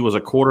 he was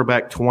a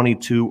quarterback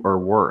 22 or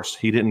worse.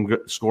 He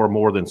didn't score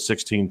more than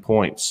 16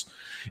 points.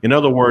 In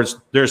other words,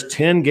 there's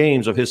 10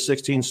 games of his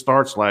 16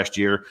 starts last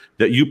year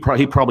that he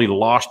probably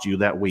lost you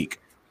that week.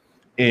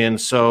 And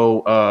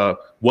so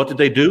what did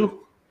they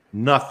do?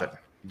 Nothing.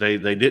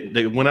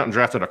 They went out and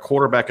drafted a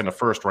quarterback in the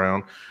first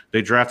round.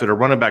 They drafted a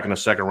running back in the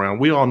second round.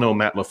 We all know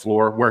Matt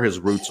LaFleur, where his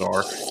roots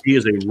are. He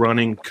is a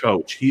running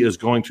coach. He is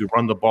going to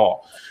run the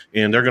ball.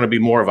 And they're going to be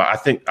more of a – I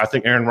think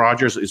Aaron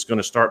Rodgers is going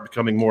to start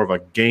becoming more of a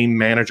game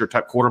manager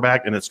type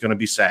quarterback, and it's going to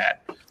be sad.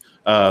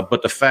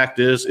 But the fact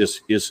is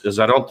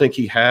I don't think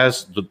he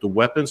has the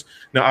weapons.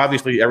 Now,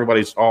 obviously,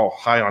 everybody's all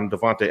high on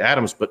Davante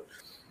Adams, but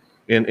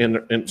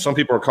and some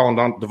people are calling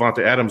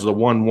Davante Adams the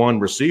 1-1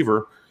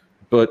 receiver,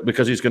 but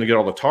because he's going to get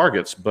all the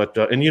targets. But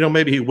and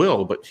maybe he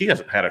will, but he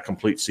hasn't had a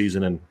complete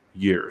season in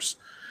years.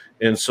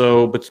 And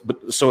so,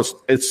 so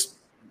it's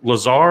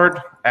Lazard,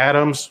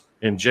 Adams,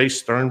 and Jay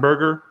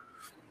Sternberger,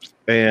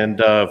 and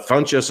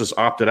Funchess has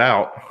opted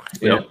out.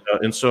 Yeah.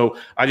 And so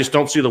I just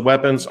don't see the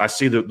weapons. I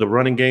see the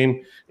running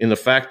game in the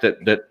fact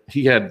that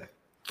he had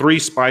 3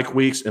 spike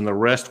weeks and the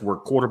rest were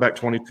quarterback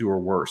 22 or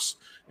worse.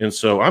 And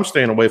so I'm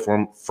staying away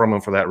from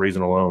him for that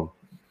reason alone.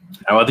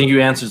 Oh, I think you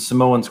answered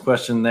Samoan's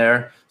question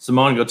there.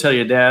 Samoan, go tell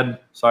your dad.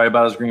 Sorry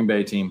about his Green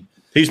Bay team.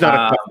 He's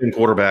not a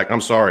quarterback. I'm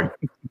sorry.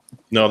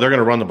 No, they're going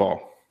to run the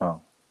ball. Oh.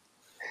 All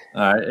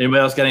right. Anybody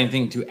else got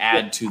anything to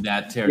add to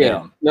that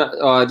teardown?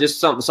 No, just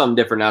something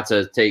different, not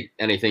to take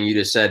anything you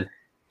just said.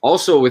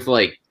 Also, with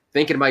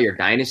thinking about your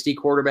dynasty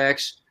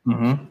quarterbacks,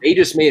 they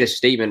just made a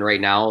statement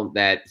right now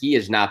that he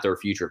is not their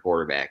future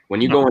quarterback.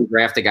 When you go and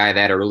draft a guy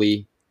that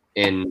early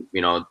in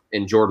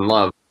Jordan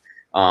Love,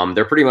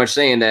 they're pretty much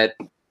saying that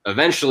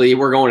eventually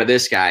we're going to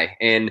this guy.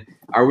 And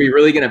are we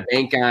really going to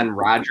bank on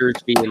Rodgers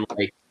being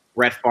like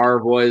Brett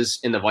Favre was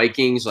in the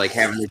Vikings,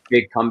 having this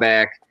big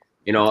comeback,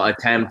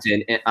 attempt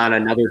on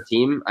another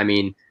team? I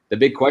mean, the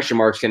big question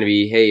mark is going to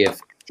be, hey, if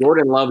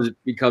Jordan Love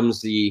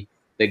becomes the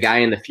guy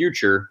in the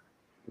future,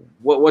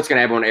 what's going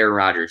to happen with Aaron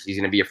Rodgers? He's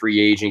going to be a free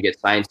agent, get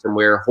signed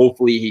somewhere.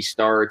 Hopefully he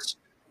starts.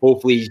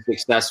 Hopefully he's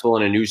successful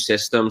in a new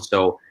system.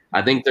 So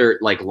I think they're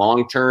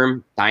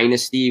long-term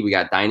dynasty. We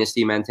got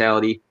dynasty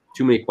mentality.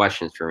 Too many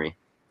questions for me.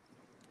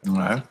 All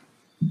right.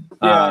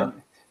 Yeah.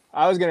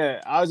 I was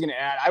gonna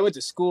add. I went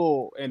to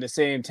school in the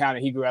same town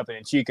that he grew up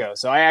in Chico,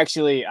 so I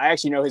actually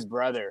know his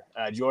brother,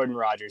 Jordan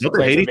Rodgers. Don't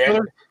they hate each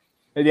other?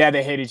 Yeah,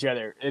 they hate each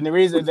other, and the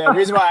reason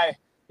why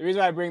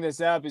I bring this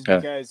up is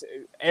because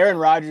Aaron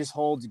Rodgers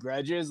holds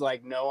grudges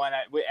like no one.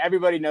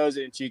 Everybody knows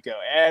it in Chico.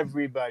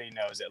 Everybody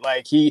knows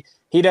it.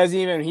 He doesn't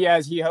even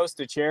he hosts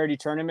a charity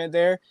tournament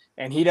there,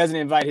 and he doesn't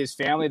invite his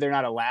family. They're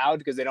not allowed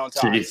because they don't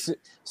talk.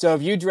 So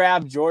if you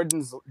draft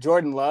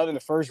Jordan Love in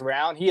the first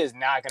round, he is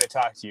not going to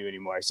talk to you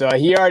anymore. So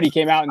he already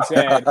came out and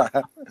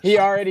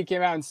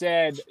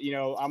said,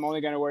 I'm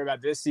only going to worry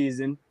about this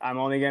season.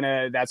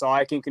 That's all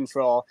I can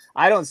control.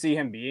 I don't see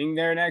him being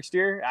there next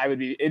year.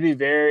 It'd be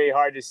very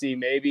hard to see.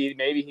 Maybe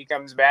he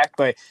comes back,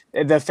 but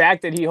the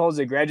fact that he holds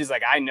the grudges,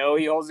 I know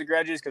he holds the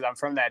grudges because I'm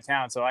from that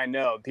town, so I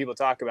know people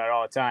talk about it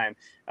all the time.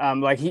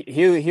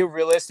 He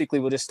realistically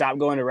will just stop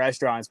going to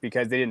restaurants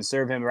because they didn't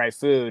serve him the right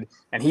food,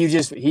 and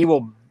he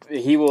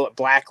will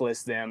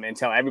blacklist them and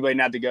tell everybody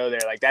not to go there.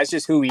 That's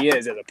just who he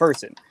is as a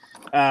person.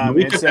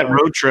 We took that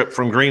road trip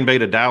from Green Bay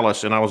to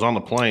Dallas, and I was on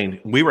the plane.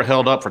 We were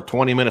held up for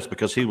 20 minutes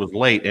because he was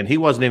late, and he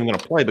wasn't even going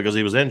to play because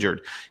he was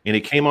injured. And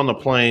he came on the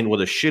plane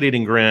with a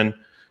shit-eating grin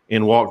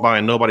and walked by,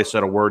 and nobody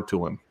said a word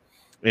to him.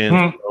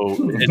 And so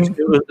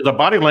the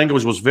body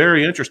language was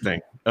very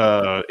interesting,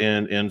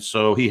 and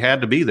so he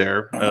had to be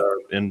there.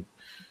 And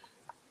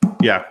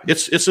yeah,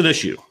 it's an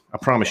issue. I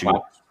promise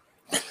you.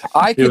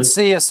 I could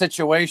see a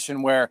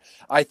situation where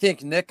I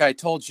think, Nick, I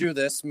told you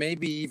this,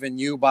 maybe even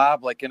you,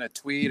 Bob, in a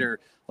tweet or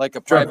a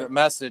private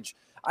message.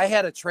 I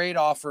had a trade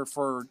offer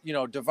for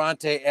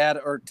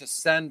to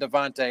send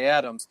Davante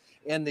Adams,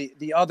 and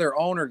the other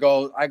owner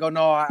I go,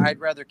 no, I'd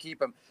rather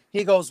keep him.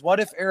 He goes, what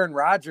if Aaron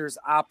Rodgers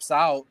opts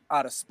out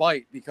of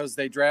spite because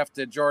they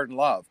drafted Jordan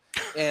Love?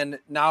 And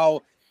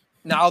now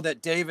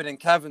that David and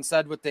Kevin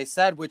said what they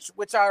said, which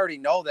I already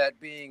know that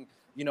being,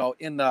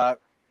 in the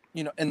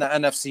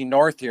NFC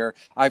North here,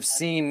 I've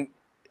seen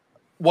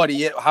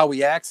how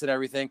he acts and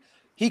everything.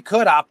 He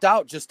could opt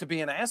out just to be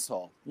an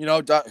asshole.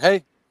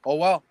 Hey, oh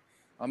well,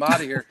 I'm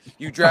out of here.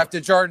 You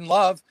drafted Jordan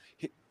Love.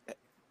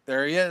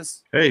 There he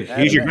is. Hey,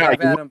 he's your guy.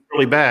 He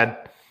really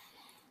bad.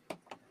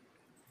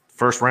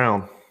 First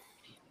round.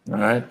 All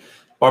right.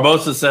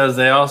 Barbosa says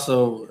they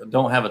also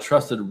don't have a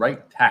trusted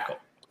right tackle.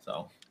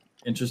 So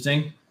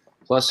interesting.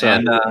 Plus,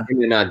 him and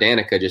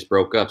Danica just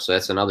broke up, so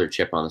that's another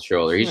chip on the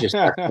shoulder. He's just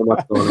got so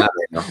much going on right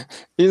now.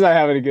 He's not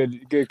having a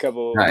good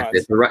couple of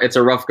months. It's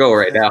a rough go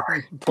right now.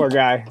 Poor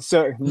guy.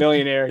 So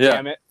millionaire,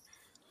 damn it.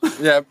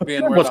 Yeah,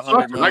 being worth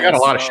 $100 million. I got a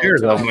lot of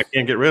shares of them. I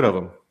can't get rid of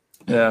them.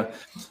 Yeah.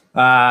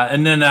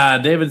 And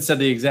then David said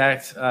the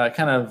exact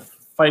kind of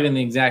fighting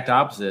the exact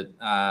opposite.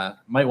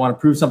 Might want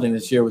to prove something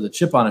this year with a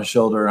chip on his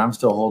shoulder. I'm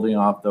still holding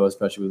off, though,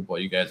 especially with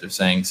what you guys are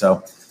saying.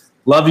 So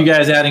love you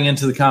guys adding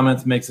into the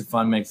comments. Makes it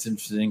fun, makes it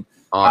interesting.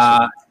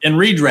 Awesome. In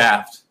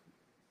redraft,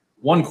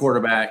 one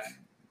quarterback.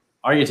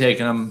 Are you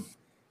taking him?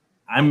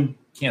 I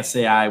can't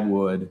say I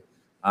would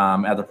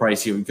at the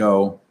price he would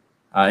go.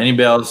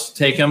 Anybody else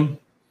take him?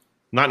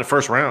 Not in the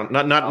first round.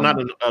 Not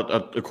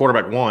a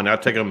quarterback one.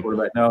 I'd take him.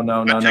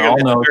 No. I'd take him at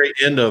the very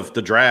end of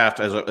the draft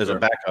as a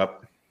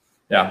backup.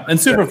 Yeah, and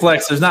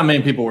Superflex, there's not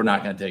many people we're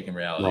not going to take in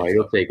reality. No,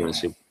 you'll take him in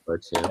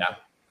Superflex. Yeah.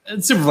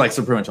 And Superflex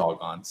are pretty much all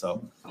gone.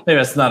 So maybe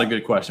that's not a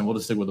good question. We'll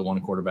just stick with the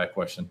one quarterback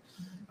question.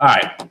 All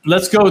right,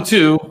 let's go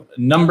to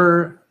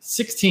number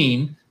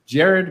 16,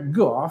 Jared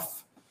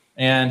Goff.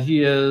 And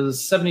he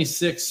is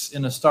 76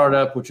 in a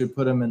startup, which would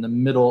put him in the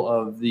middle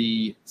of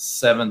the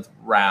 7th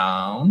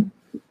round.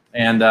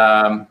 And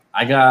I'm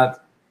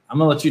going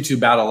to let you two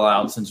battle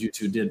out since you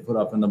two did put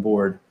up on the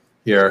board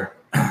here.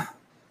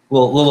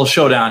 Little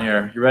showdown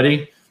here. You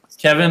ready?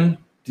 Kevin,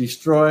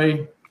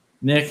 destroy.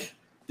 Nick,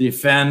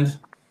 defend.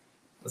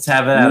 Let's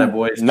have it at it,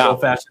 boys. No.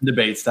 Old-fashioned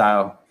debate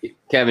style.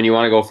 Kevin, you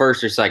want to go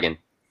first or second?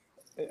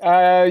 You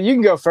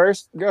can go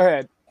first. Go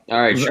ahead.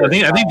 All right, sure. I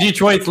think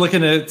Detroit's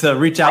looking to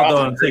reach out,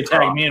 though, and say,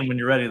 tag me in when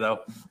you're ready, though.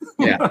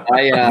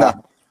 Yeah.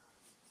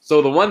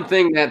 So the one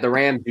thing that the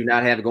Rams do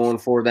not have going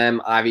for them,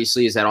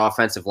 obviously, is that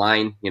offensive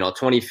line.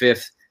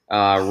 25th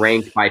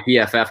ranked by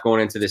PFF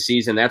going into the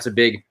season. That's a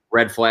big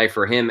red flag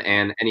for him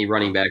and any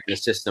running back in the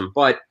system.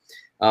 But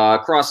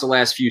across the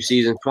last few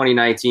seasons,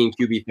 2019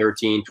 QB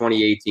 13,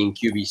 2018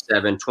 QB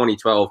 7,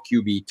 2012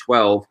 QB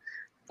 12,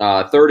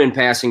 third in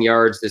passing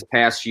yards this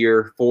past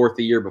year, fourth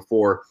the year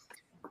before.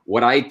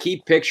 What I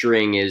keep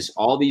picturing is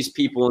all these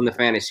people in the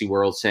fantasy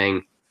world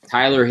saying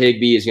Tyler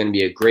Higbee is going to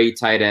be a great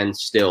tight end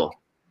still.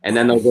 And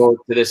then they'll go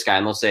to this guy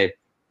and they'll say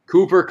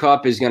Cooper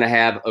Kupp is going to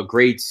have a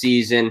great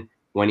season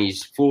when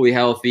he's fully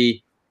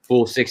healthy,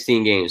 full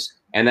 16 games.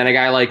 And then a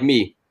guy like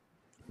me,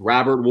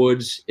 Robert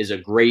Woods is a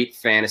great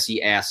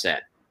fantasy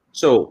asset.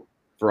 So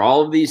for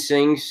all of these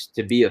things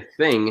to be a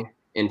thing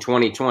in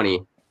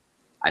 2020,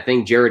 I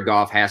think Jared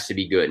Goff has to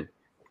be good.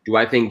 Do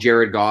I think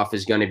Jared Goff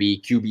is going to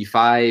be QB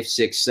 5,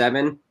 6,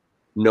 7?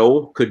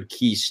 No. Could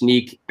he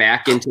sneak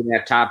back into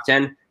that top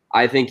 10?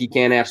 I think he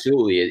can,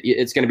 absolutely.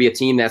 It's going to be a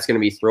team that's going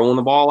to be throwing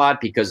the ball a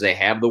lot because they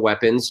have the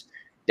weapons.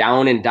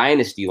 Down in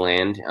Dynasty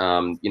land,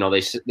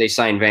 they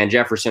signed Van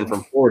Jefferson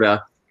from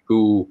Florida,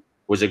 who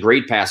was a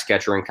great pass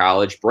catcher in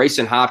college.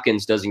 Bryson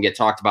Hopkins doesn't get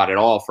talked about at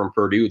all from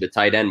Purdue, the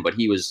tight end, but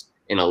he was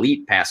an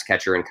elite pass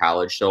catcher in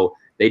college. So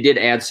they did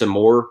add some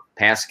more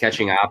pass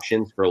catching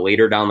options for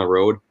later down the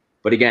road.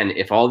 But again,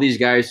 if all these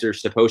guys are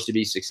supposed to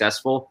be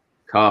successful,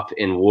 Kupp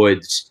and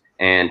Woods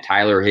and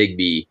Tyler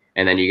Higbee,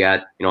 and then you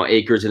got,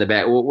 Akers in the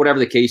back, whatever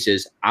the case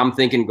is, I'm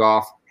thinking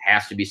Goff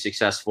has to be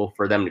successful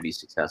for them to be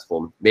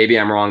successful. Maybe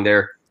I'm wrong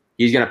there.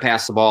 He's going to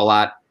pass the ball a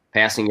lot.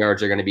 Passing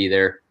yards are going to be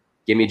there.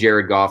 Give me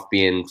Jared Goff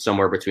being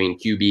somewhere between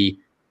QB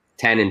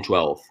 10 and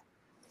 12.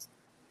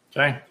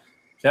 Okay.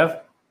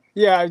 Kev?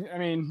 Yeah, I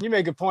mean, you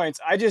make good points.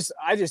 I just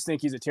think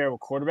he's a terrible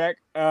quarterback.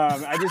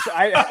 I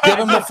give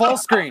him the full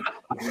screen.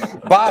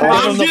 Bob,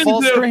 give him the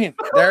full screen.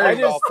 There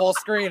you go, full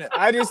screen it.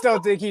 I just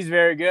don't think he's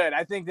very good.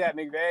 I think that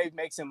McVay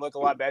makes him look a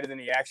lot better than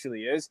he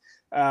actually is.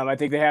 I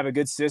think they have a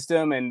good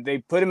system and they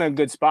put him in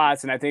good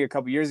spots. And I think a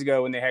couple years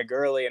ago when they had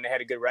Gurley and they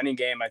had a good running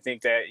game, I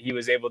think that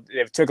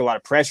they took a lot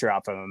of pressure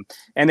off of him.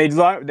 And they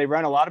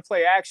run a lot of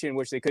play action,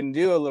 which they couldn't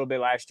do a little bit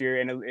last year,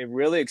 and it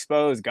really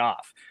exposed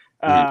Goff.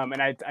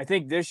 And I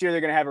think this year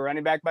they're going to have a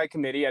running back by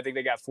committee. I think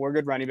they got 4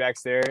 good running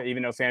backs there,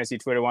 even though fantasy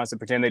Twitter wants to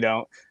pretend they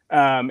don't.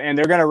 And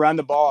they're going to run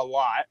the ball a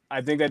lot.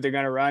 I think that they're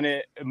going to run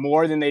it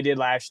more than they did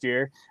last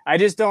year. I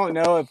just don't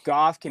know if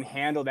Goff can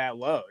handle that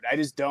load. I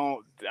just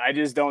don't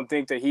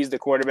think that he's the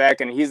quarterback,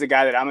 and he's the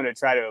guy that I'm going to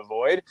try to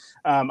avoid.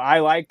 I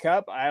like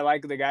Kupp. I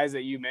like the guys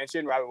that you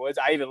mentioned, Robert Woods.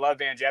 I even love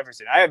Van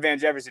Jefferson. I have Van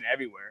Jefferson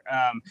everywhere.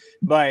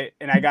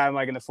 And I got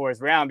him in the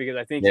 4th round because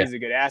I think he's a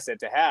good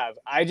asset to have.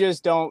 I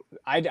just don't.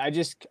 I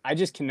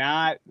just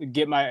cannot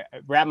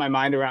wrap my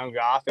mind around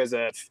Goff as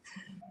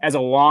a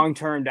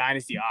long-term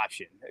dynasty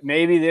option.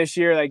 Maybe this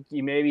year,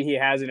 maybe he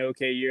has an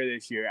okay year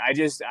this year.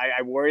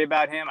 I worry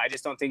about him. I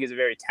just don't think he's a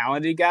very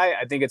talented guy.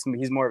 I think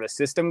he's more of a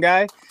system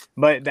guy.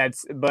 But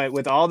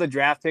with all the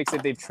draft picks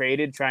that they've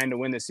traded trying to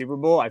win the Super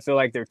Bowl, I feel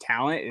like their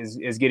talent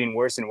is getting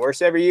worse and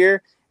worse every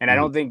year. And I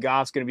don't think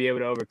Goff's going to be able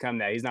to overcome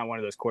that. He's not one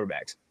of those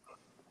quarterbacks.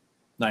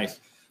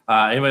 Nice.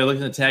 Anybody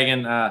looking to tag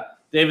in?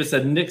 David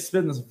said Nick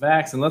spitting some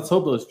facts, and let's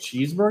hope those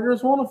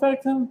cheeseburgers won't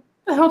affect him. What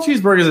the hell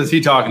cheeseburgers is he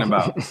talking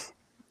about? What's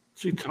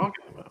he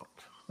talking about?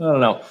 I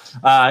don't know.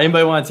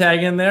 Anybody want to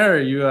tag in there?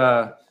 Are you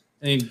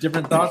any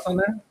different thoughts on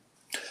there?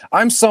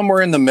 I'm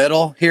somewhere in the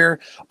middle here.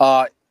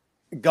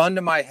 Gun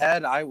to my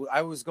head, I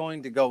was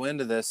going to go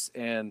into this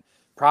and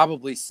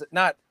probably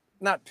not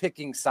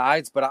picking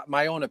sides, but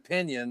my own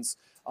opinions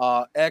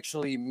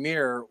actually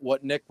mirror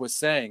what Nick was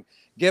saying.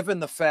 Given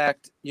the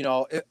fact,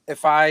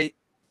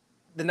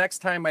 the next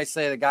time I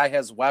say the guy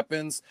has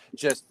weapons,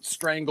 just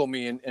strangle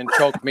me and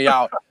choke me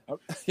out.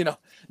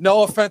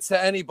 No offense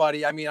to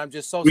anybody. I mean, I'm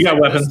just so. We got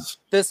weapons.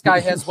 This guy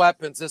has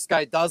weapons. This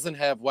guy doesn't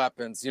have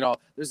weapons.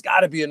 There's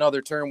got to be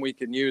another term we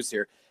can use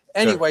here.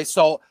 Anyway,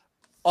 So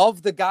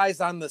of the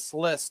guys on this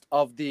list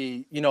of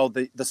the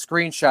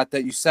screenshot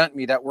that you sent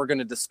me that we're going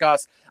to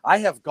discuss, I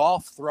have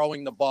Goff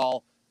throwing the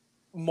ball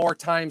more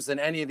times than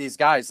any of these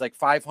guys, like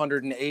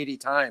 580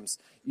 times,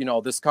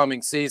 this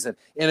coming season.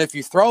 And if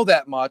you throw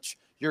that much,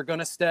 you're going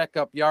to stack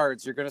up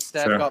yards. You're going to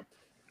stack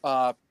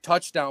up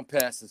touchdown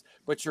passes,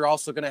 but you're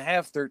also going to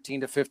have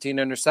 13 to 15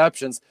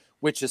 interceptions,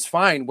 which is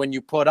fine when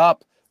you put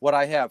up what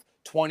I have,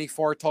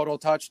 24 total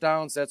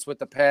touchdowns. That's with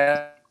the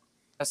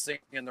passing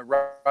and the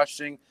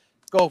rushing.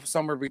 Go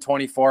somewhere between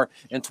 24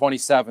 and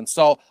 27.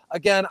 So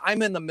again,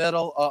 I'm in the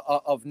middle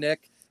of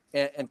Nick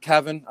and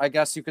Kevin, I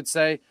guess you could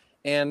say,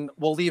 and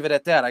we'll leave it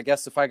at that. I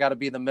guess if I got to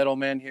be the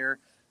middleman here,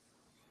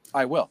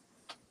 I will.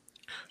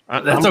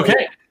 That's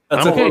okay.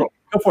 That's okay.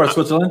 Go for it,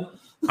 Switzerland.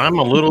 I'm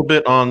a little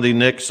bit on the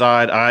Nick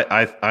side.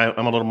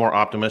 I'm a little more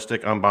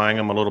optimistic. I'm buying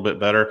him a little bit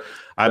better.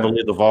 I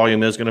believe the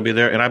volume is going to be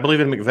there, and I believe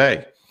in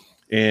McVay.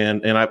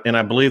 And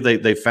I believe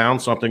they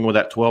found something with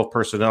that 12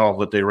 personnel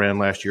that they ran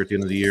last year at the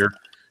end of the year.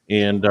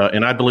 And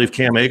I believe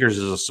Cam Akers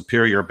is a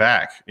superior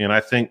back. And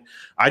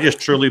I just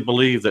truly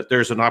believe that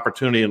there's an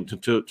opportunity. And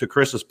to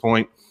Chris's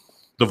point,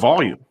 the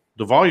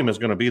volume is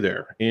going to be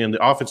there, and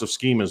the offensive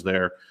scheme is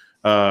there.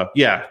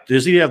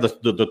 Does he have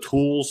the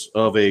tools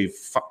of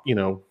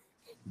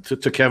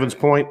to Kevin's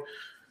point?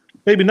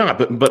 Maybe not,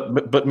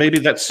 but maybe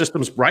that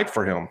system's right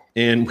for him,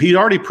 and he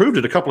already proved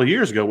it a couple of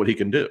years ago what he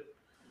can do.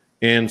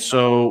 And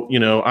so,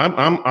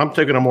 I'm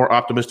taking a more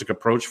optimistic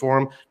approach for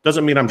him.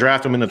 Doesn't mean I'm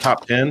drafting him in the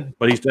top 10,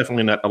 but he's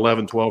definitely in that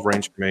 11, 12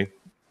 range for me.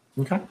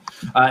 Okay.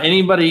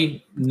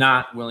 Anybody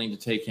not willing to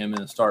take him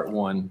in a start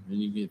one?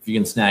 If you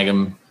can snag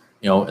him,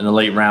 in the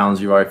late rounds,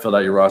 you've already filled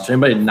out your roster.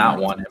 Anybody not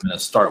want him in a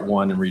start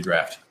one and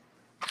redraft?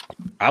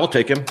 I'll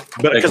take him,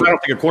 but because I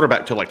don't take a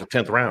quarterback till like the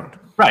 10th round.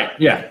 Right.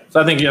 Yeah. So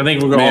I think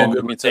we're all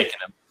good with taking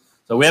him.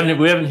 So we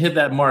haven't hit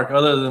that mark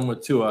other than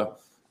with Tua.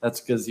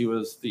 That's because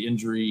the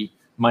injury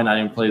might not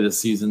even play this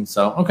season.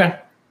 So okay,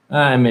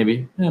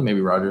 maybe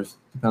Rodgers.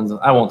 Depends.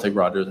 I won't take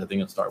Rodgers. I think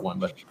it'll start one,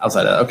 but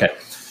outside of that, okay.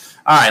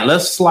 All right,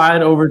 let's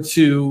slide over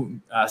to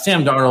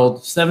Sam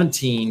Darnold,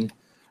 17.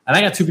 And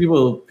I got two people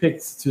who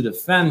picked to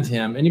defend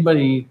him.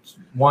 Anybody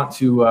want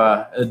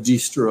to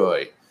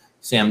destroy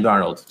Sam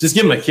Darnold? Just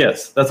give him a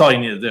kiss. That's all you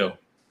need to do.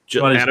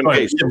 Adam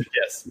Gase. Give him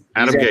a kiss.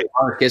 Adam Gase.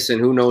 Marcus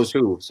and who knows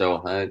who.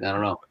 So I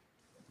don't know.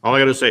 All I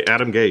got to say,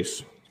 Adam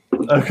Gase.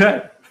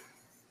 Okay.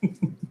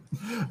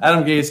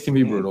 Adam Gase can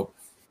be brutal.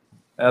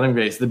 Adam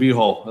Gase, the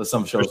beehole, as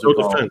some shows are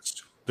called.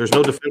 There's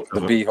no defense.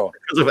 The beehole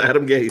because of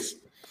Adam Gase.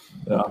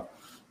 Yeah. All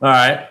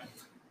right.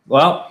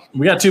 Well,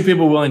 we got two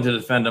people willing to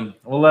defend him.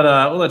 We'll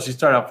let you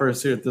start out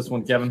first here at this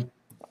one, Kevin.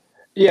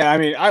 Yeah, I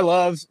mean, I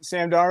love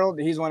Sam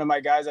Darnold. He's one of my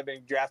guys I've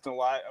been drafting a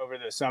lot over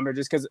the summer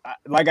just because,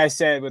 like I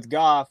said, with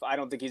Goff, I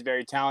don't think he's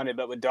very talented.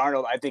 But with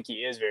Darnold, I think he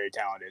is very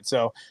talented.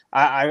 So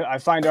I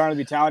find Darnold to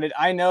be talented.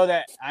 I know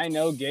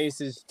Gase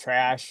is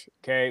trash,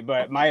 okay?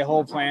 But my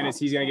whole plan is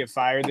he's going to get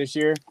fired this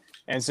year.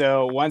 And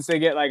so once they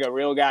get like a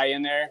real guy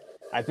in there,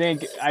 I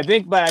think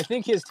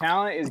his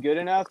talent is good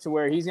enough to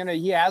where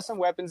he has some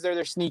weapons there.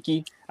 They're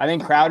sneaky. I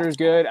think Crowder's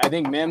good. I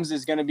think Mims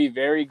is going to be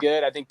very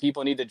good. I think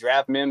people need to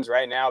draft Mims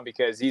right now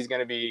because he's going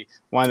to be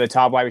one of the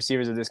top wide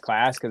receivers of this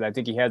class because I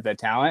think he has that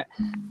talent.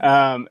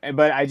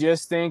 But I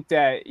just think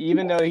that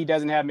even though he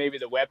doesn't have maybe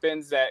the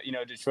weapons that,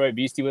 Detroit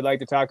Beastie would like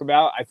to talk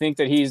about, I think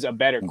that he's a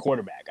better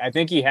quarterback. I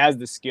think he has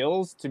the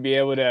skills to be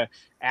able to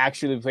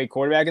actually play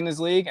quarterback in this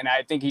league. And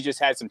I think he just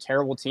had some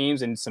terrible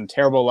teams and some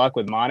terrible luck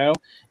with mono.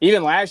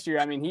 Even last year,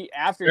 I mean, he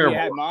had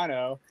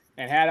mono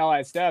and had all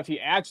that stuff, he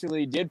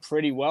actually did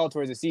pretty well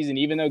towards the season.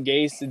 Even though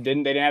Gase they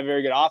didn't have a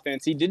very good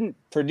offense, he didn't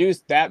produce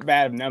that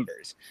bad of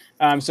numbers.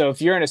 So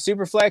if you're in a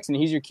super flex and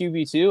he's your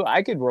QB2,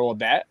 I could roll with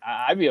that.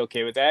 I'd be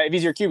okay with that. If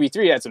he's your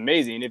QB3, that's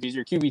amazing. If he's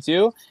your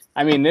QB2,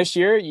 I mean, this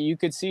year you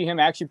could see him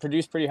actually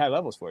produce pretty high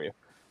levels for you.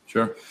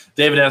 Sure.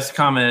 David has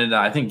commented,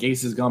 I think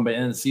Gase is gone by the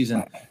end of the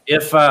season.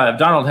 If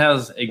Donald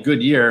has a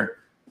good year,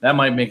 that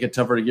might make it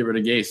tougher to get rid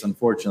of Gase,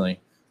 unfortunately.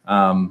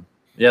 If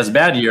he has a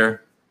bad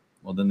year,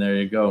 well, then there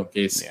you go.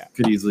 Gase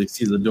could easily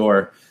see the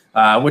door.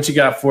 What you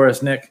got for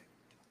us, Nick?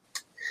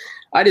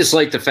 I just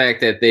like the fact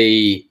that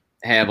they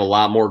have a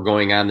lot more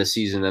going on this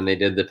season than they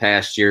did the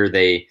past year.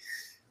 They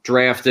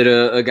drafted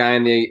a guy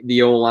in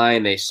the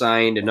O-line. They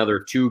signed another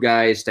two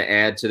guys to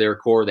add to their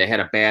core. They had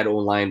a bad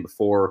O-line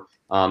before.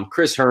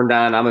 Chris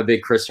Herndon, I'm a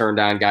big Chris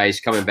Herndon guy. He's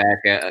coming back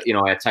at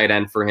tight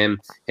end for him.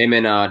 Him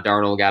and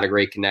Darnold got a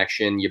great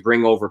connection. You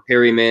bring over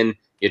Perryman,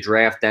 you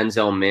draft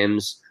Denzel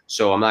Mims.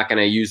 So I'm not going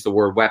to use the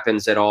word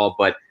weapons at all,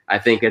 but I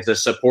think it's a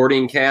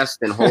supporting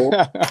cast and whole.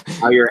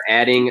 How you're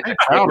adding a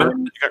tight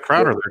end. You got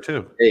Crowder there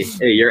too.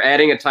 Hey, you're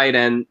adding a tight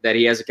end that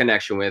he has a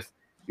connection with.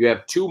 You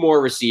have two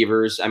more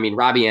receivers. I mean,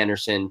 Robbie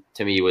Anderson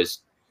to me was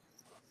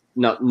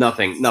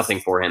nothing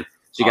for him.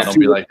 So you got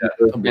two like that.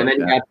 And then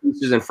you got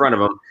pieces in front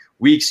of him.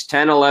 Weeks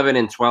 10, 11,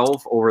 and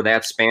 12 over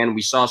that span,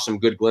 we saw some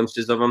good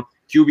glimpses of him.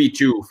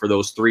 QB2 for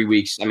those 3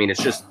 weeks. I mean,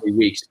 it's just 3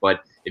 weeks,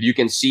 but if you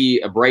can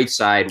see a bright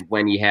side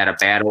when he had a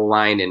bad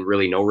O-line and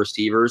really no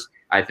receivers,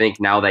 I think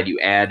now that you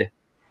add,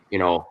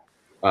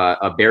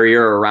 a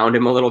barrier around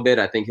him a little bit,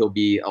 I think he'll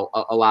be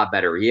a lot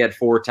better. He had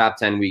 4 top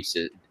 10 weeks,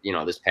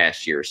 this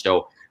past year.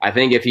 So I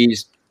think if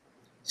he's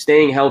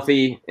staying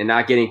healthy and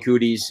not getting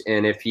cooties,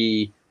 and if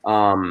he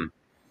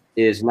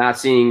is not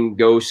seeing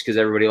ghosts, because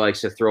everybody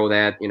likes to throw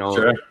that,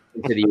 Sure.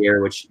 into the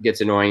air, which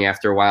gets annoying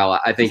after a while,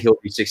 I think he'll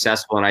be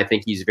successful, and I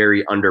think he's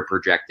very under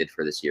projected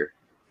for this year.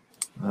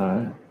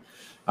 All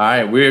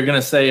right. We're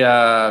gonna say.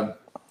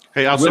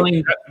 Hey, can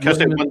I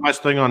say one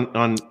last thing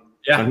on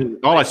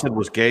all I said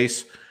was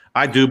Gase.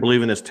 I do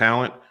believe in his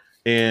talent,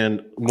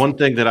 and one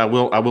thing that I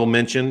will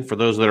mention for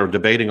those that are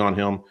debating on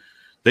him,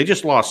 they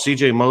just lost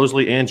C.J.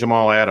 Mosley and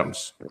Jamal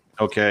Adams.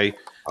 Okay,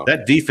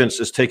 that defense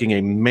is taking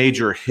a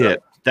major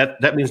hit.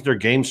 That means their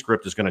game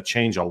script is going to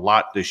change a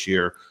lot this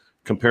year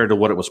compared to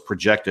what it was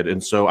projected.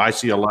 And so I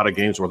see a lot of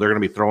games where they're going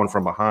to be throwing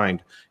from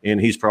behind, and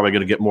he's probably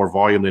going to get more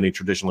volume than he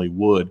traditionally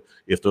would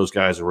if those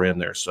guys are in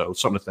there. So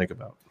something to think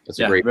about. That's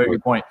a very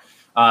good point.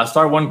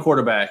 Start one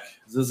quarterback.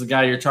 Is this a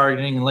guy you're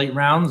targeting in late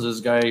rounds? Is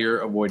this a guy you're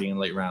avoiding in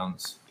late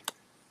rounds?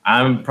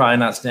 I'm probably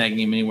not snagging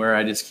him anywhere.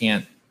 I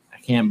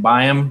can't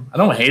buy him. I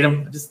don't hate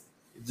him. I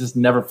just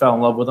never fell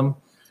in love with him.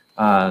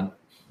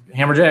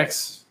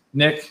 Hammerjacks,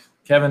 Nick,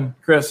 Kevin,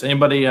 Chris,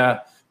 anybody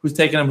who's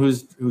taking him,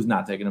 who's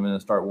not taking him in the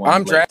start one?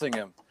 I'm drafting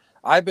him.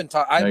 I've been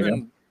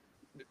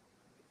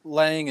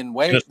laying in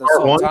wait this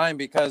whole time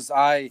because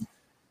I'm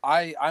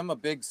a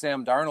big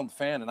Sam Darnold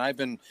fan, and I've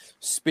been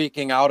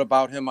speaking out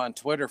about him on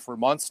Twitter for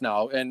months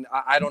now. And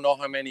I don't know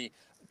how many.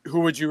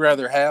 Who would you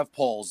rather have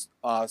polls,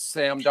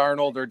 Sam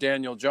Darnold or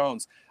Daniel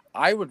Jones?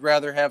 I would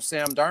rather have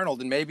Sam Darnold,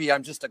 and maybe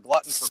I'm just a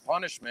glutton for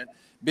punishment,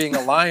 being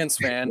a Lions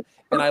fan.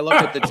 And I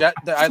look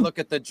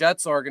at the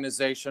Jets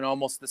organization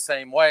almost the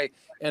same way,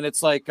 and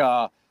it's like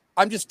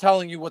I'm just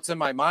telling you what's in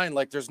my mind.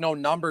 Like there's no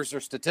numbers or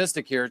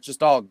statistic here. It's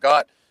just all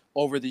gut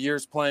over the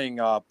years playing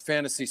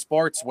fantasy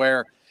sports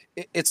where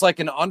it's like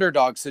an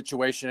underdog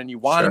situation, and you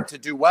want him to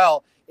do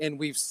well. And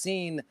we've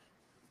seen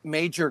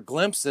major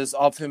glimpses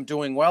of him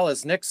doing well.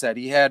 As Nick said,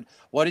 he had,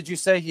 what did you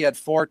say? He had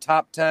 4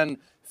 top 10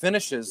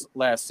 finishes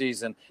last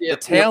season. The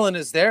talent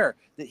is there.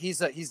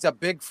 He's a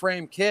big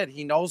frame kid.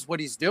 He knows what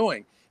he's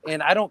doing.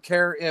 And I don't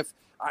care if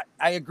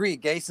I agree,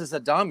 Gase is a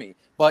dummy,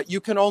 but you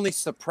can only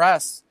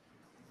suppress,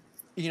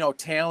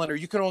 talent, or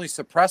you can only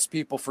suppress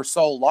people for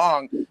so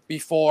long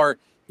before,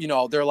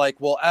 they're like,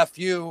 well, F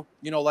you,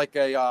 like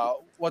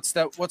what's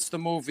the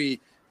movie,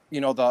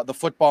 the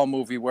football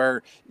movie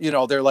where,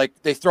 they're like,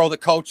 they throw the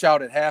coach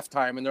out at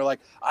halftime and they're like,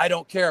 I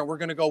don't care. We're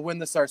going to go win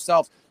this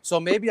ourselves. So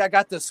maybe I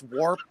got this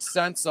warped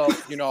sense of,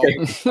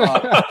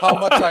 how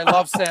much I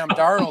love Sam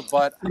Darnold,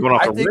 but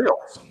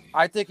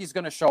I think he's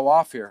going to show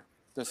off here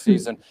this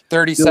season.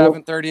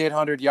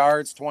 3,800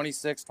 yards,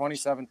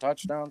 27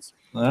 touchdowns.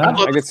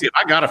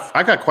 I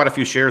got quite a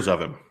few shares of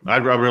him. I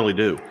really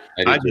do.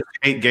 I just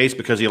hate Gase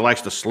because he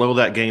likes to slow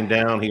that game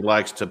down. He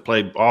likes to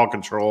play ball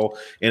control,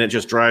 and it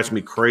just drives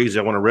me crazy.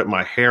 I want to rip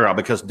my hair out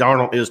because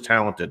Darnold is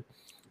talented,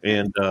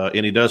 and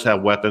he does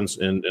have weapons,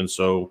 and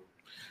so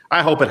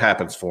I hope it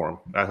happens for him.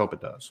 I hope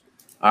it does.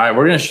 All right,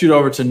 we're going to shoot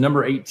over to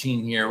number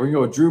 18 here. We're going to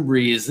go with Drew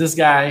Brees. This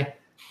guy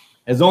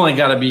has only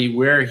got to be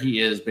where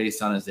he is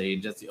based on his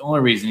age. That's the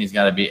only reason he's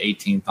got to be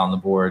 18th on the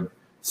board,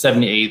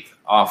 78th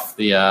off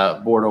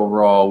the board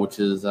overall, which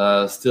is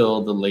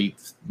still the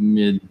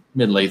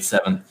mid-late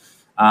 7th.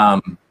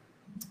 And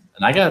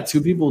I got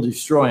 2 people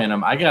destroying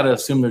him. I got to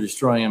assume they're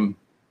destroying him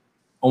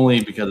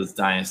only because it's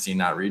dynasty,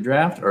 not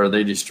redraft, or are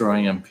they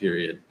destroying him,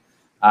 period?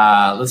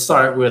 Let's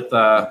start with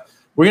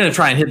we're going to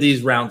try and hit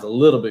these rounds a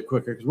little bit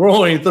quicker because we're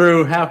only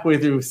halfway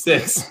through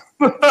 6.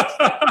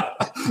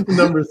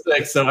 Number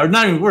 6. So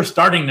we're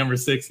starting number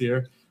 6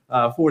 here,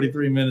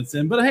 43 minutes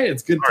in. But hey,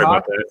 it's good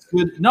talk. It's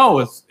good. No,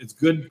 it's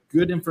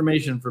good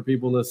information for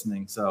people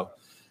listening. So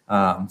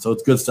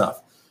it's good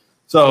stuff.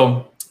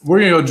 So we're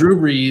gonna go Drew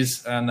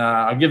Brees, and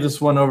I'll give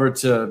this one over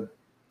to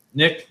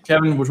Nick,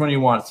 Kevin. Which one do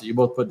you want? So you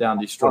both put down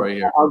destroy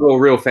here. I'll go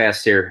real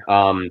fast here.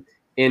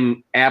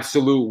 In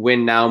absolute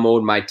win now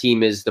mode, my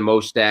team is the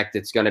most stacked.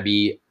 It's going to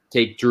be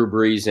take Drew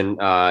Brees and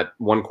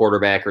one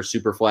quarterback or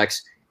super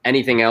flex.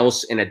 Anything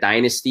else in a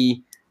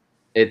dynasty,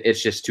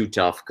 it's just too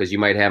tough because you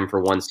might have him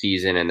for one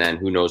season, and then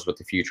who knows what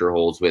the future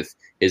holds with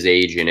his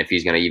age and if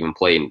he's going to even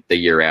play the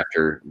year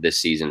after this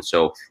season.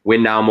 So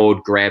win now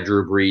mode, grab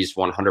Drew Brees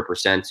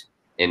 100%,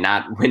 and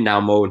not win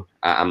now mode,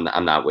 I'm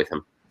not with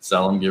him.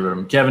 Sell him, give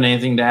him. Kevin,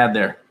 anything to add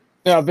there?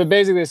 No, but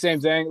basically the same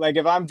thing. Like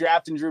if I'm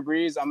drafting Drew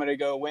Brees, I'm gonna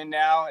go win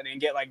now and then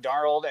get like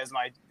Darnold as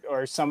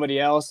or somebody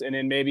else, and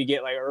then maybe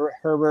get like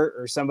Herbert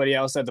or somebody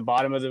else at the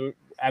bottom of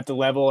at the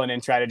level, and then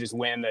try to just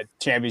win the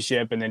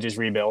championship and then just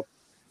rebuild.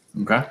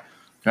 Okay.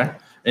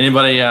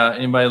 Anybody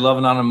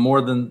loving on him more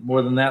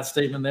than that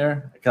statement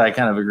there? I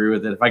kind of agree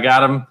with it. If I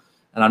got him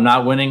and I'm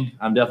not winning,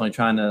 I'm definitely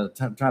trying to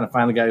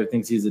find the guy who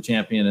thinks he's the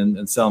champion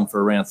and sell him for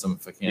a ransom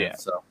if I can. Yeah.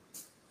 So,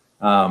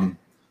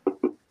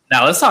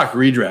 now let's talk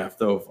redraft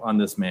though on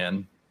this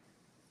man.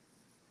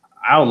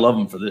 I would love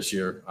him for this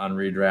year on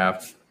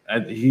redraft.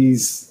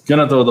 He's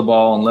gonna throw the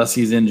ball unless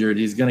he's injured.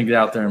 He's gonna get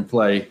out there and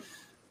play.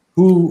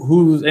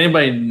 Who's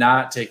anybody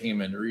not taking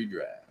him in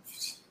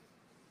redraft?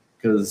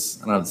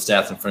 because I don't have the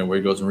stats in front of where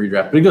he goes in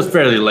redraft, but he goes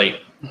fairly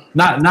late.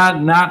 Not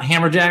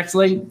Hammerjacks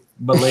late,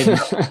 but late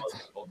enough for most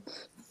people.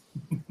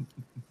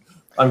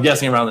 I'm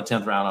guessing around the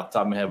 10th round off the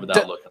top of my head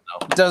without looking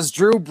though. Does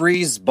Drew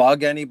Brees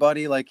bug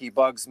anybody like he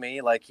bugs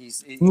me? Like he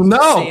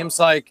seems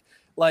like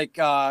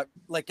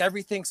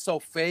everything's so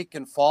fake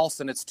and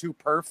false and it's too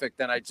perfect,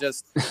 and I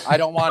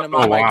don't want him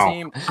on my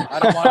team. I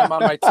don't want him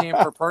on my team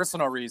for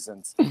personal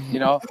reasons. You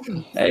know.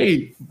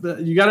 Hey,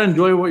 you got to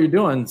enjoy what you're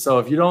doing. So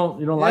if you don't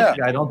like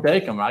the guy, don't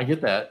take him. I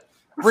get that.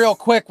 Real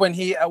quick, when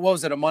he what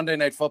was it, a Monday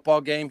Night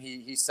Football game?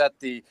 He set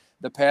the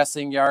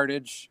passing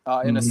yardage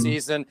in a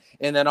season,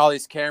 and then all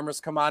these cameras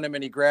come on him,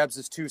 and he grabs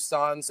his two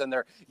sons, and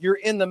you're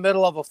in the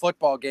middle of a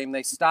football game.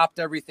 They stopped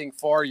everything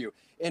for you,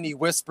 and he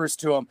whispers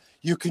to him,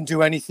 "You can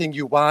do anything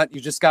you want.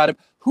 You just got to."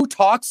 Who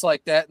talks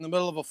like that in the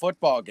middle of a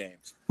football game?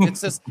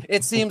 It's just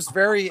it seems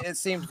very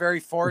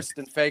forced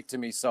and fake to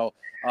me. So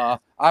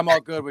I'm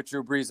all good with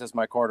Drew Brees as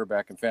my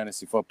quarterback in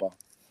fantasy football.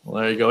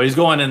 Well, there you go. He's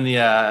going in the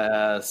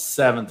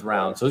 7th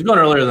round, so he's going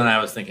earlier than I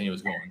was thinking he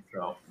was going.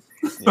 So.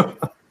 Yeah.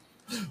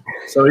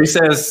 So he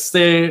says,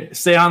 stay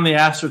on the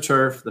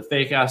AstroTurf, the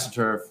fake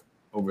AstroTurf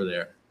over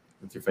there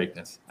with your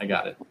fakeness. I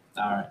got it.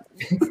 All right.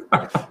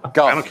 I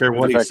don't care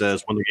what he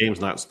says when the game's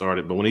not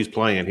started, but when he's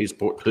playing, he's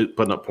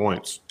putting up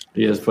points.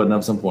 He is putting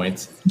up some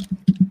points.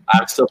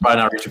 I'm still probably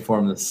not reaching for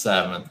him in the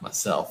 7th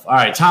myself. All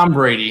right, Tom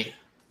Brady.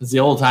 This is the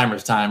old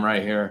timers time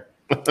right here.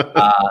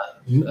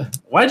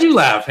 Why'd you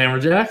laugh,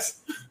 Hammerjacks?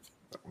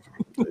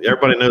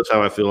 Everybody knows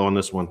how I feel on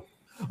this one.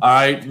 All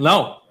right.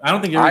 No, I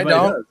don't think everybody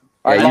does.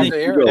 I'd love to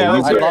hear it.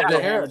 I'd love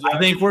to hear it. I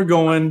think we're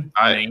going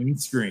main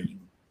screen.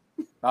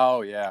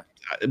 Oh, yeah.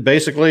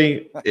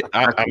 Basically,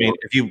 I mean,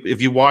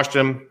 if you watched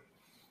him,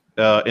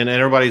 and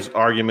everybody's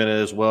argument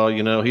is, well,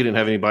 he didn't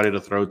have anybody to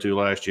throw to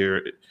last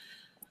year.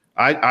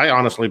 I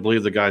honestly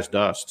believe the guy's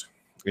dust,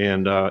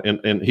 and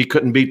he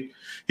couldn't beat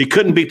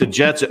the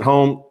Jets at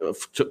home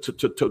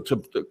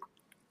to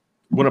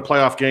win a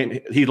playoff game.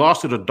 He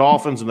lost to the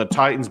Dolphins and the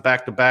Titans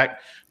back to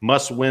back.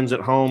 Must wins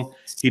at home.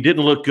 He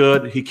didn't look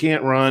good. He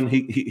can't run.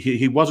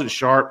 He wasn't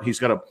sharp. He's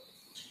got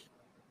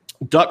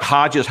Duck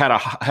Hodges had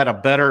a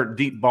better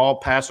deep ball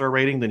passer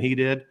rating than he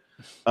did.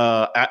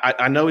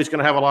 I know he's going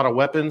to have a lot of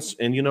weapons,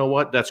 and you know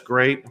what? That's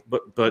great.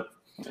 But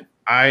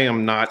I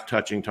am not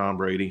touching Tom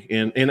Brady,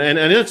 and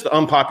it's the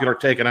unpopular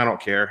take, and I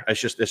don't care. It's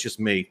just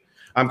me.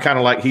 I'm kind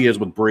of like he is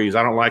with Breeze.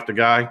 I don't like the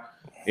guy,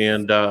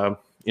 and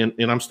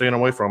I'm staying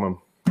away from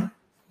him.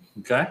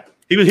 Okay.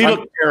 He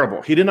looked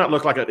terrible. He did not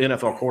look like an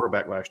NFL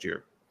quarterback last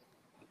year.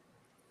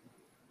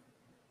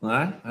 All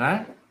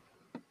right.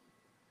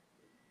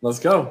 Let's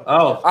go.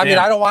 Oh, I mean,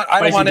 I don't want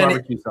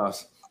barbecue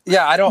sauce.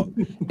 Yeah, I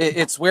don't.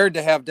 It's weird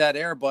to have dead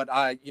air, but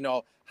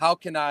how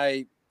can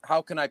I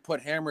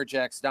put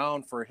Hammerjacks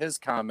down for his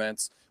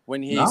comments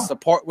when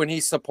he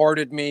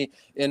supported me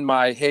in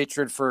my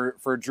hatred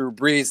for Drew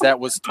Brees? That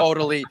was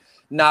totally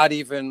not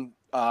even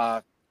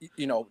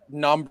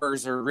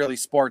numbers or really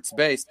sports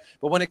based.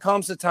 But when it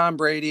comes to Tom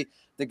Brady,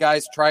 the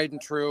guy's tried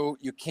and true.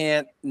 You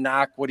can't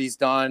knock what he's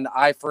done.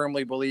 I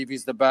firmly believe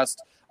he's the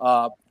best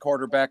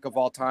quarterback of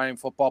all time,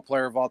 football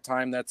player of all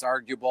time. That's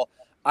arguable.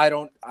 I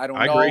don't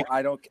know.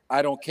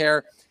 I don't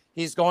care.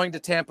 He's going to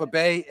Tampa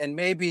Bay, and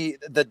maybe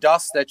the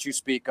dust that you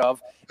speak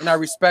of, and I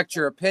respect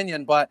your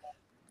opinion, but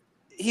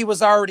he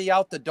was already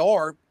out the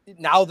door.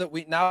 Now that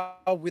we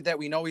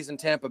know he's in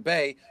Tampa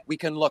Bay, we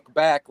can look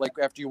back. Like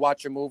after you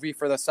watch a movie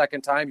for the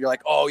second time, you're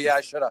like, oh yeah,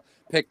 I should have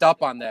picked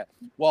up on that.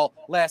 Well,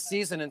 last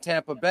season in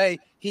Tampa Bay,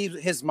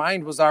 his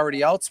mind was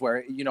already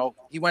elsewhere.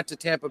 He went to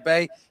Tampa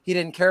Bay. He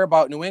didn't care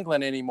about New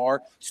England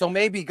anymore. So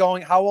maybe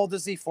how old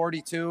is he?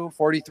 42,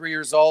 43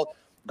 years old.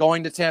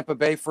 Going to Tampa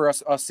Bay for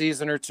a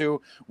season or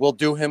two will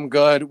do him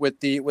good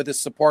with his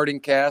supporting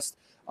cast.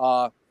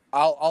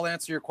 I'll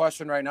answer your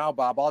question right now,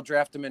 Bob. I'll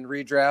draft him in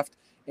redraft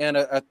and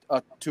a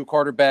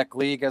 2-quarterback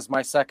league as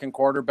my second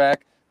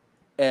quarterback.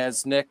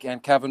 As Nick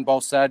and Kevin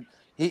both said,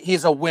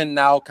 he's a win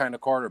now kind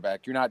of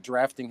quarterback. You're not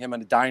drafting him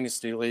in a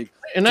dynasty league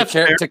and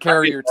to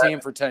carry your team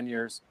for 10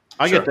 years.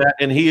 I get that,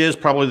 and he is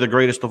probably the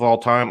greatest of all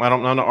time.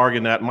 I'm not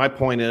arguing that. My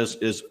point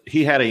is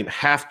he had a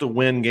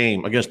have-to-win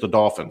game against the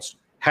Dolphins.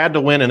 Had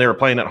to win, and they were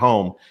playing at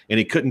home, and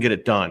he couldn't get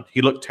it done.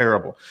 He looked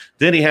terrible.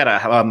 Then he had a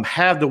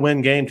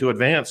have-to-win game to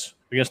advance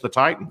against the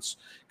Titans.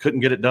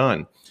 Couldn't get it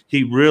done.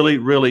 He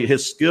really,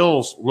 his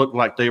skills looked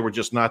like they were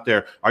just not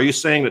there. Are you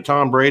saying that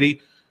Tom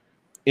Brady,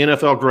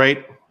 NFL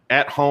great,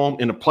 at home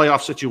in a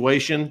playoff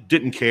situation,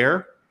 didn't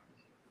care?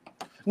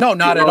 No,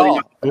 not at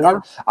all.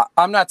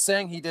 I'm not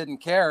saying he didn't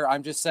care.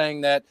 I'm just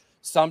saying that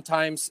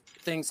sometimes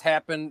things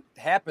happen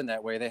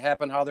that way. They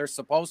happen how they're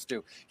supposed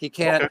to. He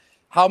can't. Okay.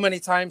 How many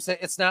times?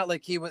 It's not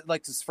like he was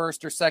like his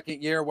first or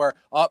second year where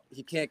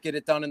he can't get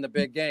it done in the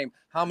big game.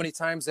 How many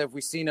times have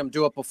we seen him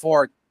do it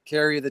before?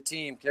 Carry the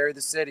team, carry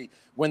the city,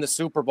 win the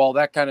Super Bowl,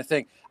 that kind of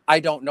thing. I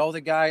don't know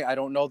the guy. I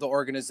don't know the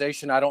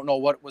organization. I don't know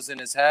what was in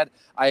his head.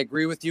 I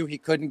agree with you. He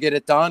couldn't get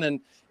it done,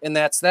 and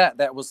that's that.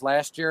 That was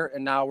last year,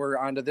 and now we're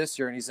on to this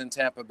year, and he's in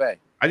Tampa Bay.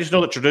 I just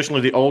know that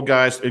traditionally the old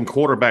guys in the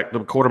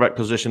quarterback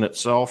position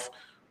itself,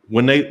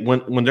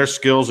 when their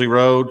skills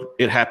erode,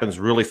 it happens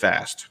really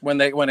fast.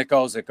 When it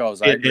goes, it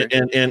goes. I agree.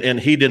 And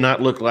he did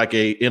not look like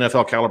a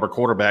NFL caliber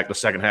quarterback the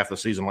second half of the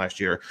season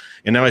last year.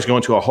 And now he's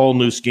going to a whole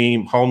new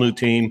scheme, whole new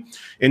team.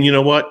 And you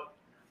know what?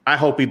 I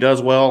hope he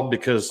does well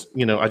because,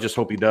 I just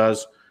hope he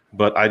does.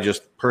 But I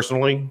just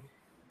personally,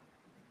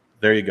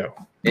 there you go.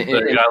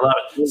 There you go. I love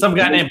it. Some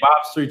guy named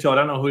Bob's 3 I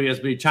don't know who he is,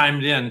 but he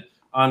chimed in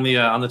on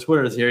the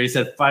Twitters here. He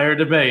said, "Fire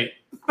debate."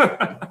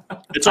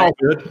 It's all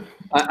good.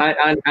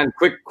 On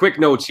quick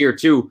notes here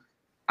too.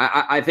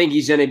 I think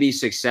he's going to be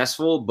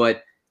successful,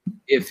 but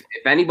if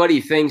anybody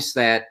thinks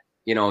that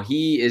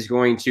he is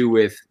going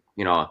to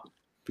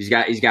he's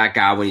got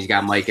Godwin, he's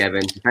got Mike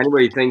Evans. If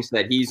anybody thinks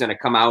that he's going to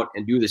come out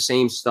and do the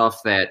same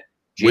stuff that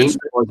James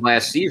was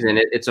last season,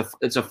 it's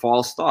a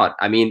false thought.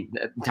 I mean,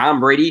 Tom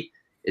Brady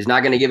is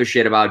not going to give a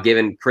shit about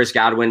giving Chris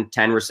Godwin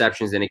 10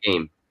 receptions in a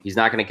game. He's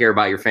not going to care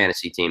about your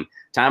fantasy team.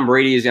 Tom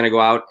Brady is going to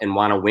go out and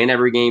want to win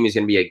every game. He's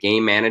going to be a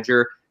game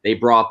manager. They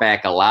brought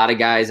back a lot of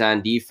guys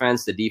on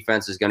defense. The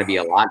defense is going to be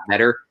a lot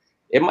better.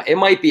 It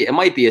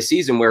might be a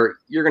season where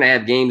you're going to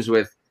have games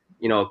with,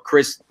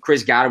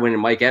 Chris Godwin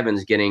and Mike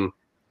Evans getting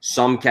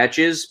some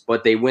catches,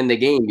 but they win the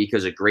game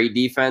because of great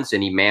defense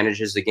and he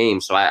manages the game.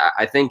 So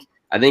I think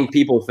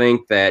people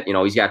think that,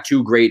 he's got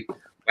 2 great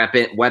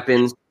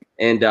weapons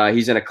and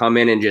he's going to come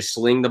in and just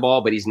sling the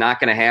ball, but he's not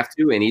going to have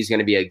to, and he's going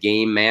to be a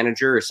game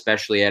manager,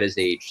 especially at his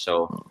age.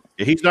 So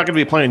he's not going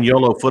to be playing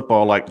YOLO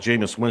football like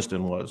Jameis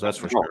Winston was. That's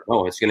for sure.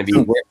 No, it's going to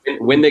be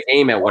win the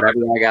game at whatever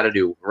I got to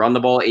do. Run the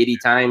ball 80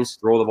 times,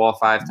 throw the ball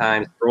 5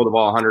 times, throw the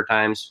ball 100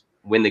 times,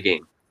 win the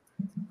game.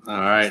 All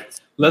right.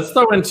 Let's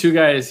throw in 2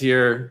 guys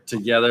here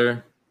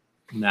together.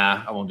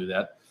 Nah, I won't do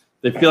that.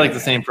 They feel like the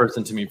same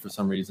person to me for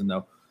some reason,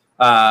 though.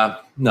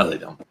 No, they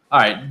don't. All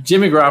right.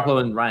 Jimmy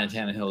Garoppolo and Ryan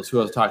Tannehill is who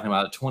I was talking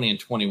about at 20 and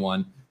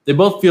 21. They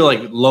both feel like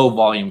low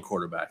volume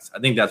quarterbacks. I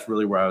think that's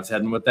really where I was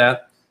heading with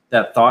that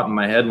thought in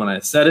my head when I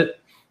said it,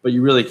 but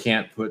you really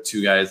can't put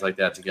 2 guys like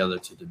that together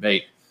to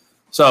debate.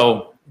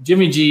 So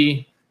Jimmy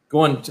G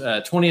going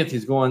 20th,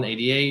 he's going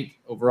 88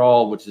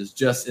 overall, which is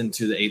just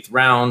into the 8th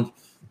round.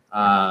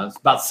 It's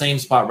about the same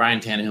spot Ryan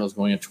Tannehill is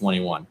going at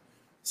 21.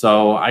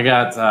 So I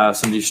got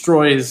some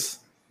destroys,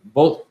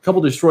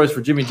 couple destroys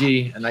for Jimmy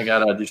G, and I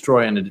got a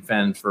destroy and a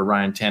defend for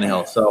Ryan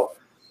Tannehill. So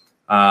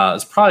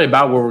it's probably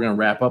about where we're going to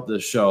wrap up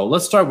this show.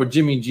 Let's start with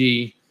Jimmy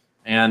G.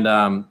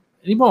 And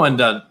anyone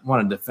that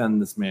want to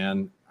defend this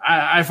man,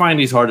 I find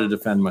he's hard to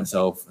defend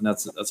myself, and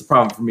that's a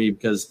problem for me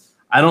because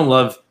I don't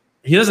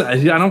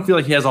feel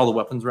like he has all the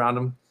weapons around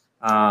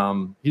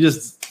him.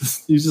 He's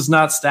just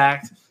not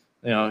stacked.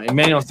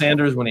 Emmanuel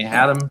Sanders, when he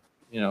had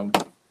him,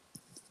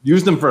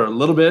 used him for a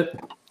little bit,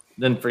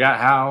 then forgot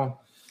how.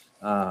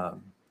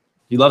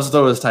 He loves to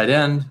throw his tight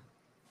end.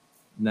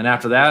 And then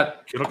after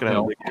that,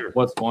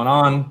 what's going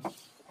on?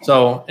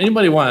 So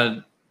anybody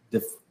want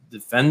to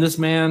defend this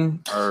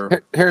man?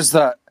 Or here's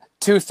the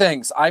 2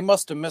 things. I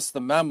must have missed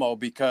the memo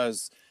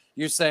because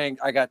you're saying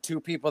I got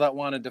 2 people that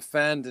want to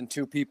defend and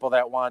 2 people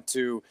that want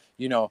to,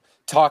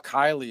 talk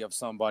highly of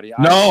somebody.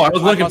 No, I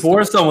was looking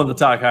for someone to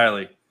talk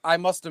highly. I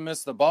must have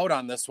missed the boat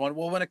on this one.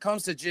 Well, when it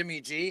comes to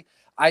Jimmy G,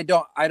 I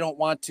don't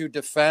want to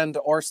defend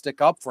or stick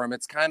up for him.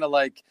 It's kind of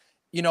like,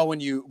 when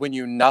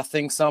you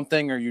nothing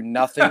something or you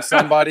nothing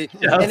somebody,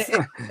 yes.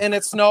 and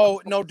it's no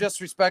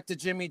disrespect to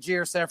Jimmy G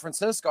or San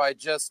Francisco.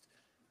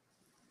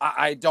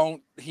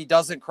 He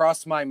doesn't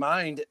cross my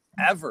mind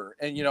ever.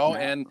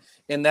 And,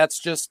 and that's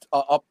just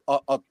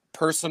a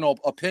personal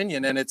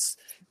opinion. And it's,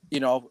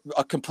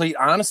 a complete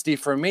honesty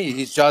for me.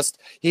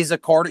 He's a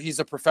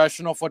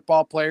professional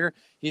football player.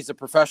 He's a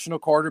professional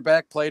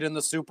quarterback, played in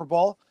the Super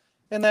Bowl,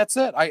 and that's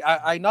it.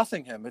 I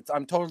nothing him.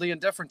 I'm totally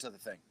indifferent to the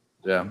thing.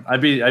 Yeah, I'd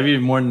be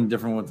more than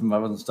different with him. I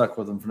wasn't stuck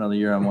with him for another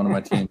year on one of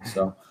my teams.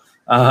 So,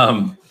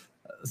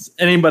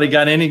 anybody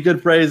got any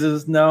good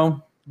praises?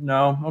 No.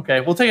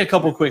 Okay, we'll take a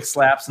couple quick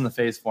slaps in the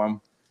face for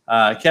him.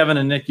 Kevin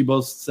and Nick, you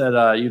both said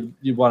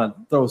you'd want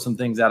to throw some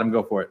things at him.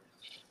 Go for it.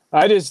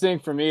 I just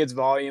think for me it's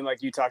volume,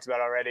 like you talked about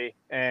already.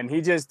 And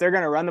they're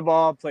going to run the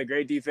ball, play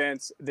great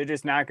defense. They're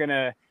just not going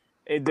to.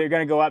 They're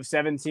going to go up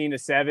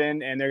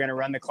 17-7, and they're going to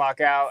run the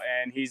clock out,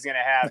 and he's going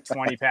to have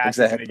 20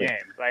 passes in a game.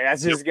 Like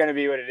that's just going to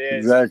be what it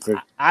is. Exactly.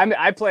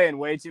 I play in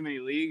way too many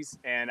leagues,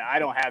 and I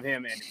don't have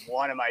him in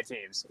one of my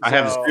teams. I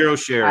have 0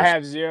 shares. I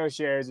have 0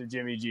 shares of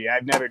Jimmy G.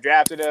 I've never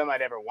drafted him. I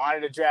never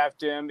wanted to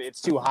draft him. It's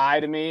too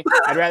high to me.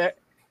 I'd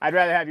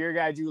rather have your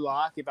guy Drew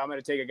Lock if I'm going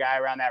to take a guy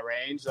around that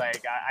range.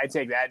 Like I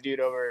take that dude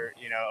over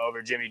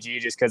Jimmy G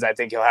just because I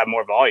think he'll have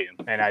more volume,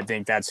 and I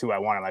think that's who I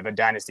want on my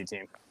dynasty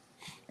team.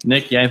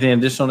 Nick, you anything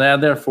additional to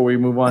add there before we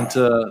move on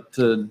to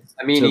Ryan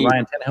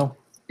Tannehill?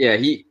 Yeah,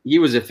 he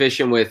was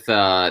efficient with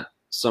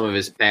some of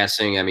his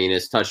passing. I mean,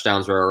 his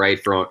touchdowns were all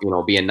right for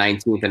being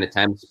 19th in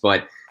attempts.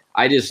 But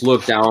I just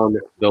looked down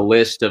the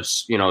list of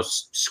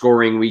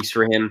scoring weeks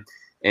for him,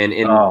 and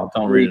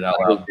don't read it out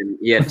loud.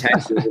 He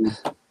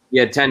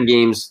had 10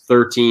 games,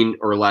 13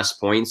 or less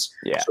points.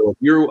 Yeah. So if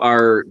you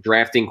are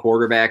drafting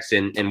quarterbacks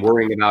and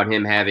worrying about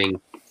him having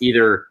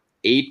either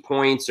 8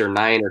 points or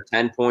 9 or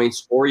 10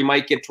 points, or he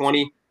might get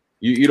 20,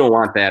 You don't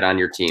want that on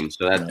your team.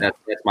 So that's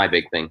my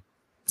big thing.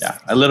 Yeah,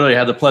 I literally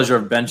had the pleasure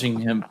of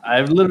benching him.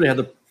 I literally had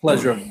the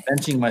pleasure of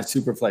benching my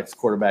Superflex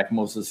quarterback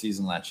most of the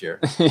season last year.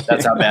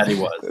 That's how bad he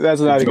was. That's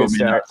not a good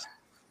start.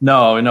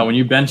 No, when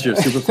you bench your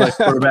Superflex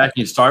quarterback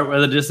and you start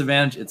with a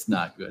disadvantage, it's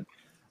not good.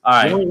 All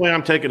right. The only way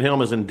I'm taking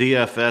him is in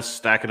DFS,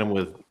 stacking him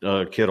with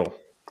Kittle.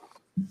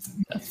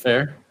 That's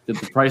fair. Get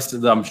the price.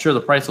 I'm sure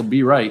the price will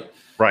be right.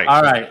 Right.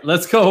 All right.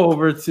 Let's go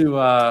over to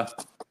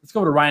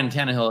Ryan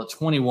Tannehill at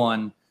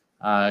 21,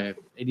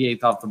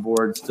 88th off the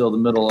board, still the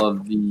middle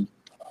of the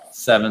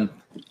 7th,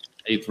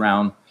 8th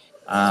round.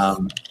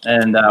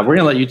 And we're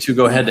gonna let you two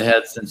go head to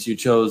head since you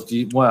chose.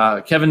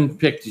 Kevin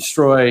picked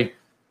destroy,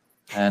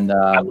 and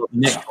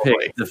Nick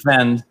picked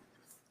defend.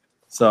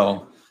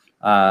 So.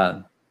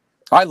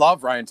 I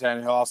love Ryan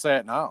Tannehill. I'll say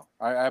it now.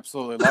 I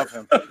absolutely love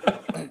him.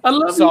 I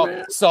love you,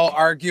 man. So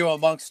argue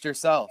amongst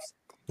yourselves.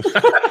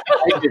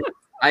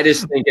 I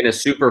just think in a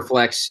super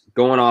flex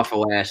going off of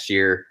last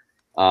year,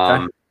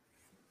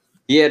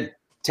 he had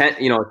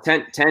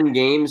 10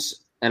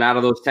 games, and out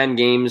of those 10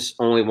 games,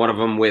 only one of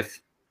them with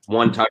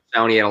one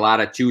touchdown. He had a lot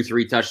of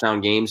 2-3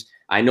 touchdown games.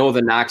 I know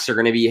the knocks are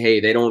going to be, hey,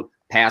 they don't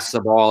pass the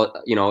ball,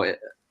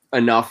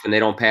 enough, and they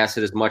don't pass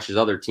it as much as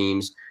other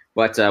teams.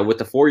 But with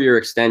the 4-year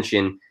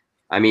extension,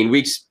 I mean,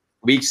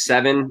 week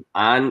 7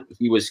 on,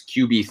 he was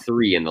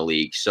QB3 in the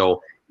league.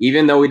 So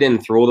even though he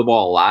didn't throw the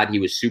ball a lot, he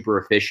was super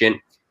efficient.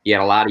 He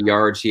had a lot of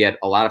yards. He had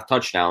a lot of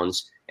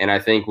touchdowns. And I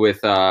think with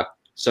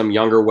some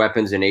younger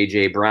weapons in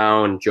A.J.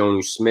 Brown,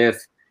 Jonnu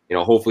Smith,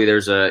 hopefully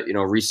there's a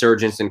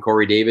resurgence in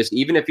Corey Davis.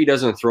 Even if he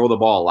doesn't throw the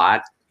ball a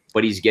lot,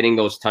 but he's getting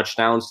those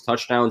touchdowns.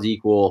 Touchdowns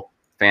equal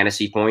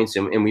fantasy points,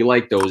 and we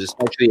like those,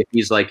 especially if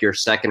he's like your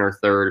second or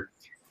third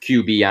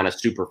QB on a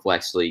super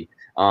flex league.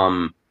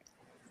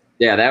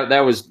 Yeah, that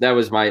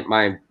was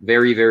my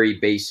very, very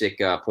basic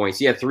points.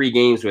 He had 3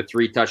 games with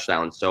 3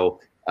 touchdowns. So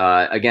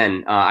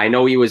again, I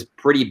know he was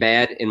pretty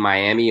bad in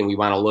Miami, and we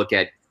want to look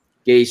at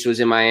Gase was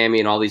in Miami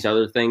and all these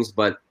other things.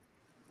 But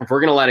if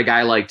we're gonna let a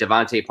guy like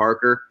Devontae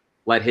Parker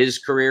let his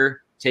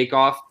career take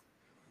off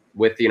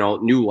with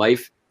new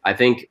life, I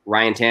think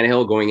Ryan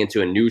Tannehill going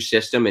into a new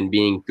system and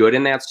being good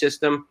in that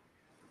system,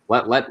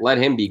 let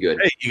him be good.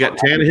 Hey, you got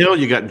Tannehill,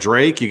 you got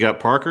Drake, you got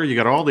Parker, you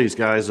got all these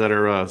guys that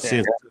are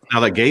seeing now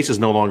that Gase is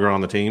no longer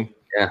on the team.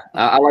 Yeah,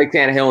 I like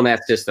Tannehill in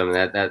that system.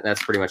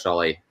 That's pretty much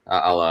all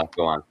I'll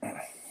go on.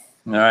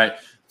 All right.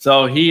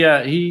 So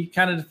he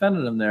kind of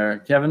defended him there.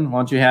 Kevin, why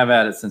don't you have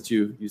at it since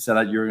you said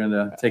that you were going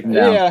to take him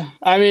down? Yeah,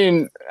 I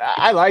mean,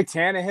 I like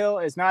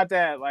Tannehill. It's not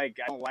that I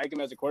don't like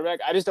him as a quarterback.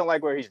 I just don't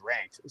like where he's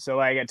ranked.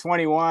 So at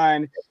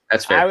 21,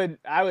 that's fair.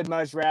 I would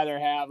much rather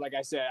have, like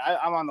I said,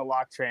 I'm on the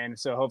lock train.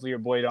 So hopefully your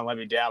boy don't let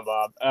me down,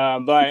 Bob.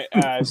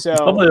 So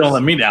hopefully don't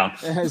let me down.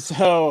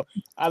 So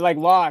I like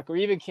Lock or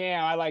even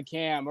Cam. I like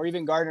Cam or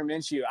even Gardner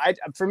Minshew.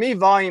 For me,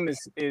 volume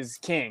is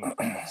king.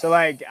 So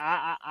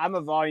I'm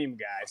a volume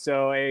guy.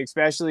 So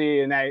especially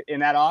in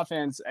that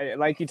offense,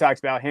 like you talked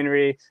about,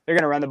 Henry, they're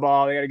going to run the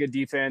ball. They got a good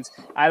defense.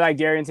 I like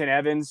Darrington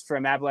Evans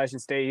from Appalachian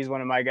State. He's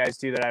one of my guys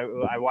too that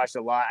I watched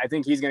a lot. I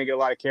think he's going to get a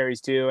lot of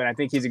carries too, and I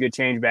think he's a good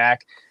change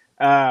back.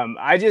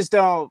 I just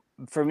don't.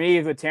 For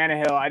me, with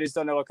Tannehill, I just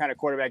don't know what kind of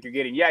quarterback you're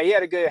getting. Yeah, he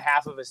had a good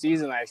half of a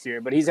season last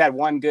year, but he's had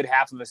one good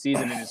half of a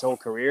season in his whole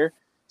career.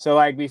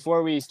 So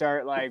before we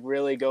start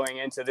really going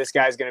into this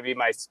guy's going to be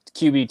my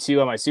QB2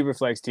 on my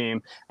Superflex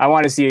team, I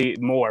want to see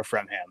more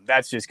from him.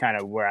 That's just kind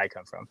of where I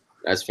come from.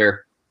 That's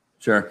fair.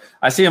 Sure.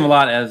 I see him a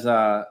lot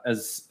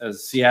as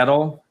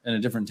Seattle in a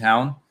different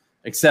town,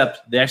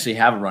 except they actually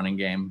have a running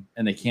game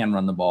and they can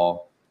run the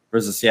ball.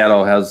 Versus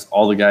Seattle has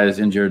all the guys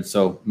injured,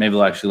 so maybe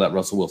they'll actually let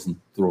Russell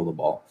Wilson throw the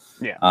ball.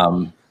 Yeah.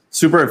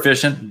 Super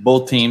efficient,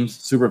 both teams,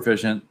 super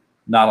efficient.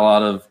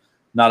 Not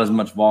as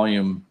much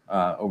volume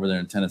over there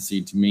in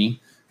Tennessee to me.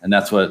 And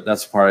that's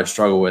the part I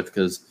struggle with,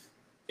 because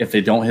if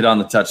they don't hit on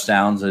the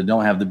touchdowns, they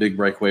don't have the big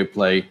breakaway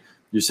play,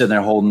 you're sitting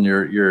there holding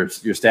your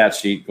stat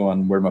sheet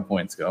going, where do my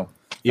points go?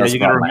 Yeah, you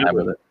got to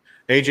remember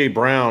A.J.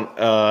 Brown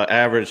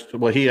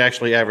he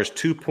actually averaged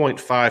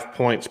 2.5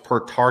 points per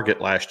target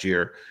last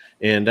year,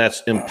 and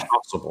that's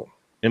impossible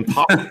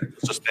to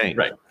sustain.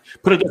 Right.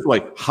 Put it this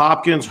way,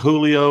 Hopkins,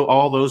 Julio,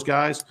 all those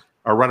guys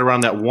are right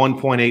around that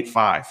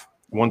 1.85,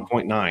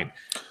 1.9.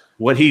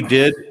 What he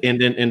did, and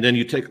then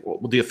you take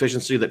the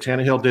efficiency that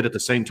Tannehill did at the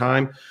same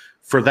time,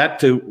 for that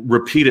to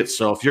repeat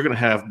itself, you're going to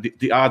have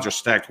the odds are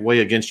stacked way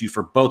against you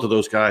for both of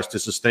those guys to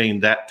sustain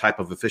that type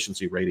of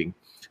efficiency rating.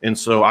 And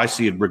so I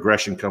see a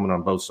regression coming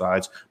on both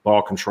sides,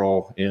 ball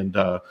control. And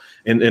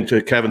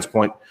to Kevin's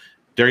point,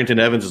 Darrington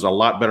Evans is a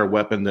lot better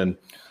weapon than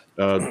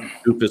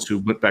Doofus, who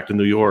went back to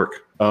New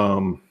York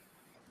in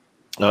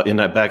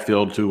that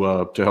backfield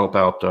to help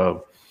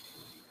out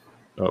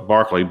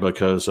Barkley,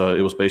 because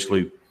it was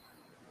basically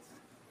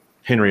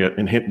Henry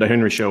and the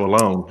Henry show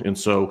alone. And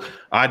so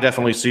I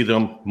definitely see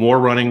them more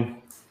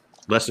running,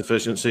 less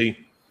efficiency,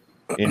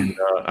 and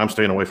I'm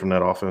staying away from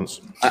that offense.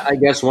 I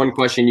guess one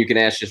question you can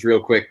ask just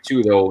real quick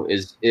too, though,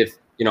 is if,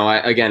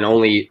 again,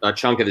 only a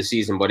chunk of the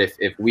season, but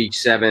if week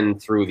 7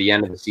 through the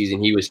end of the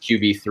season, he was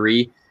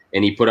QB3,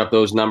 and he put up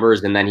those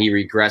numbers, and then he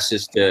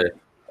regresses to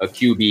a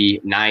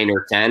QB 9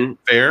 or 10.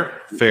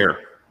 Fair. Sure.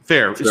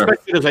 Especially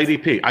his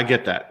ADP. I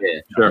get that. Yeah,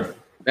 Sure.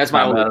 that's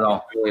my Not bad only at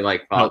all. really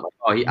like thought.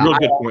 I Real don't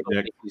good point,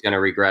 think Nick. he's going to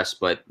regress,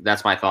 but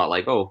that's my thought.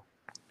 Like, oh,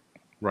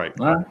 Right.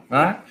 All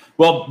right.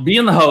 Well,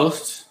 being the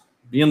host,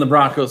 being the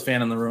Broncos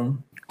fan in the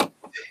room.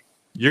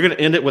 You're going to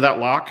end it without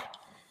Locke?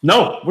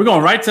 No, we're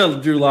going right to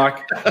Drew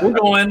Lock. We're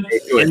going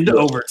into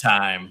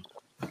overtime.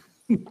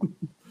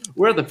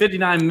 We're at the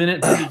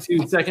 59-minute,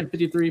 52-second,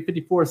 53,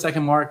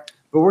 54-second mark,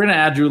 but we're going to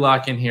add Drew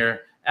Lock in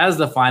here as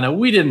the final.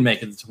 We didn't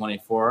make it to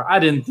 24. I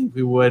didn't think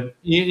we would.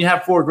 You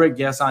have 4 great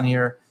guests on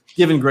here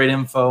giving great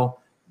info.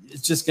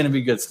 It's just going to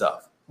be good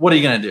stuff. What are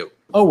you going to do?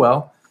 Oh,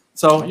 well.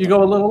 So you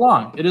go a little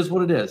long. It is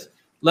what it is.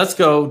 Let's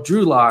go.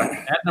 Drew Lock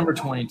at number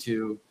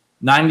 22,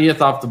 90th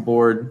off the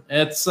board.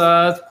 It's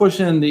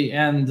pushing the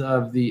end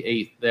of the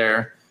 8th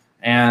there.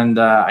 And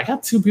I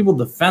got 2 people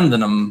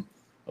defending him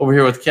over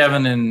here with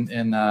Kevin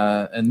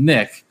and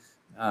Nick.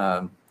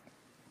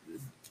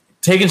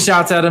 Taking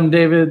shots at him,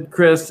 David,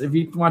 Chris. If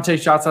you want to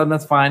take shots at him,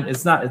 that's fine.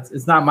 It's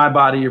not my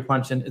body you're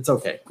punching. It's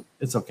okay.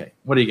 It's okay.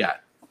 What do you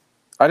got?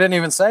 I didn't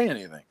even say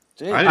anything.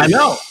 Jeez. I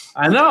know.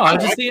 I'm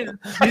just seeing. You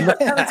kind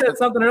of said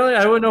something earlier.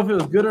 I wouldn't know if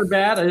it was good or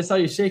bad. I just saw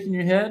you shaking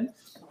your head.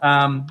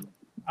 I'm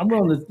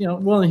willing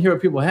to hear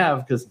what people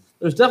have because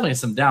there's definitely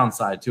some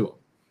downside to them.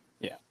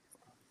 Yeah.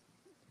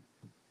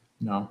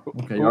 No.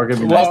 Okay. You are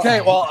gonna be nice.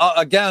 Okay. Well,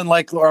 again,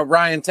 like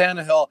Ryan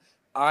Tannehill,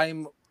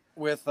 I'm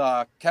with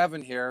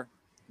Kevin here.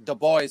 The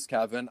boys,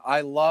 Kevin.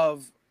 I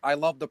love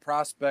the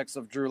prospects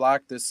of Drew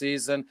Lock this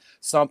season.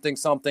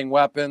 Something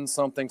weapons,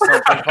 something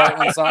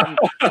Portland, something.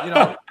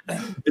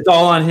 It's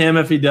all on him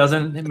if he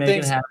doesn't make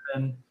it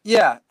happen.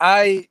 Yeah,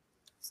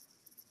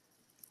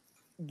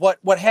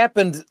 what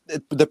happened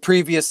the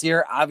previous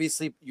year,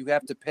 obviously you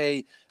have to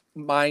pay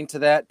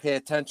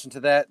attention to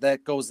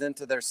that goes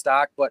into their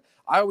stock, but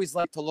I always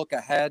like to look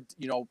ahead,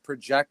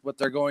 project what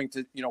they're going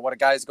to, what a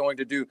guy's going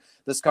to do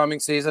this coming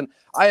season.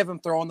 I have him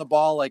throwing the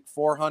ball like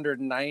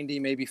 490,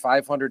 maybe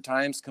 500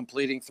 times,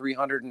 completing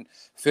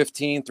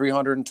 315,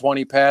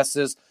 320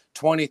 passes,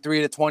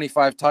 23 to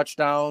 25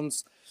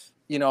 touchdowns,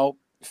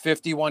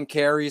 51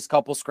 carries,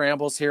 couple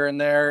scrambles here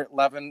and there,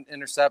 11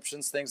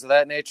 interceptions, things of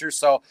that nature.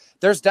 So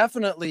there's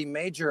definitely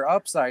major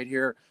upside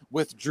here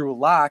with Drew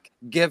Lock,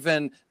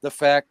 given the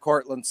fact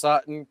Cortland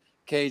Sutton,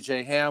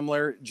 KJ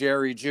Hamler,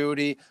 Jerry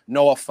Jeudy,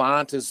 Noah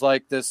Fant is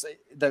like this.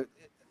 The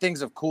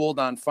things have cooled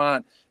on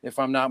Fant, if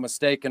I'm not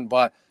mistaken.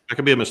 But that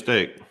could be a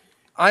mistake.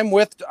 I'm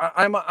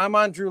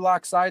on Drew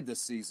Lock's side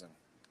this season.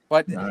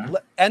 But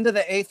end of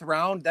the 8th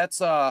round, that's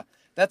a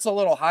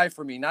little high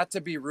for me. Not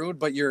to be rude,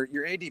 but your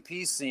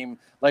ADPs seem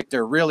like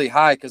they're really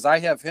high because I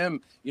have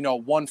him,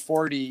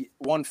 140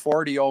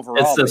 overall.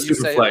 It's the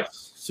Superflex.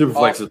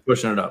 Superflex is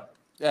pushing it up.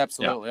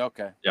 Absolutely. Yeah.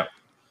 Okay. Yeah.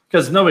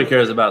 Because nobody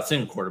cares about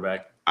single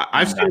quarterback.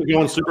 I've seen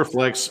going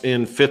Superflex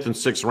in 5th and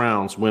 6th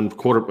rounds when of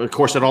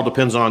course, it all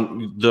depends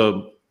on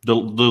the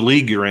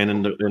league you're in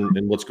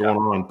and what's going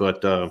on.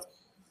 But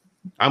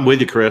I'm with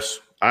you, Chris.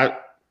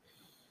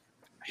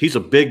 He's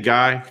a big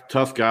guy,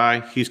 tough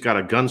guy. He's got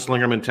a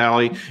gunslinger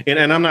mentality.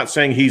 And I'm not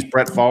saying he's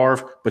Brett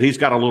Favre, but he's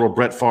got a little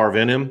Brett Favre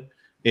in him.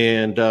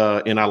 And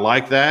I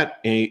like that.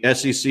 And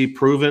SEC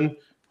proven.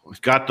 He's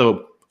got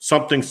the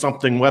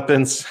something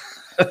weapons.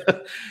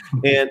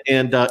 and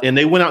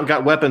they went out and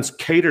got weapons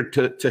catered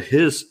to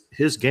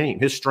his game,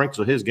 his strengths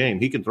of his game.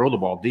 He can throw the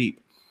ball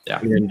deep. Yeah.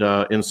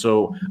 And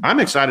so I'm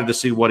excited to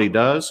see what he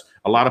does.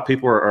 A lot of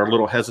people are a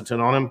little hesitant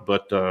on him,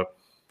 but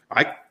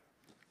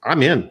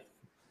I'm in.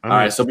 All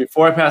right, so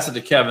before I pass it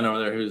to Kevin over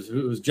there,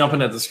 who's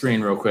jumping at the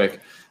screen real quick,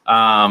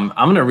 I'm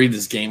going to read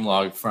this game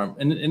log from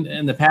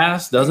in the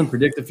past doesn't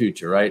predict the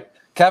future, right?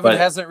 Kevin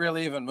hasn't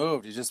really even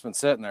moved. He's just been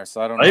sitting there,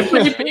 so I don't know.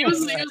 He was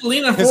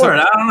leaning forward.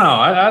 I don't know.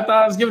 I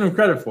thought I was giving him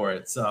credit for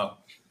it. So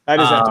I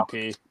just have to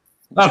pee.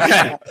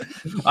 Okay.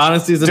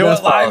 Honesty is the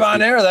best do it live policy.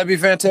 on air. That'd be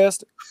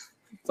fantastic.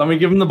 Somebody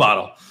give him the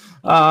bottle.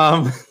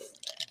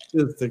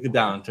 Just took a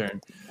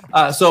downturn.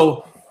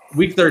 So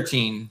week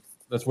 13.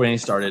 That's when he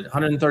started.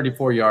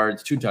 134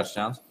 yards, 2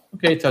 touchdowns.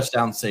 Okay,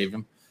 touchdown saved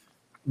him.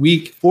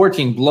 Week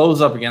 14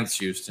 blows up against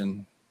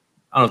Houston.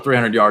 I don't know,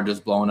 300 yards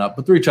just blowing up,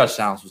 but 3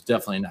 touchdowns was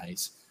definitely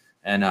nice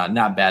and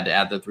not bad to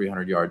add the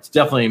 300 yards.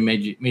 Definitely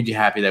made you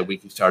happy that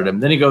week he started him.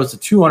 Then he goes to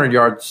 200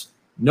 yards,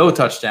 no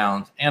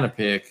touchdowns, and a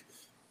pick.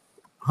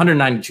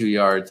 192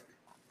 yards,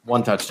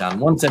 1 touchdown,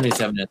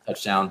 177 and a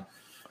touchdown.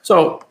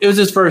 So it was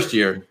his first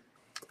year.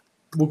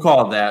 We'll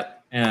call it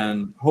that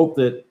and hope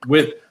that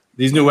with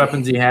these new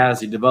weapons he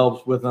has, he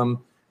develops with them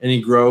and he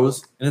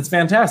grows, and it's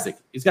fantastic.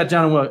 He's got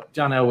John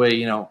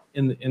Elway,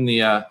 in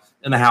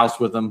the house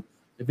with him.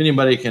 If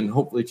anybody can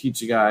hopefully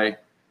teach a guy,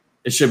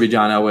 it should be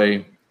John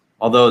Elway.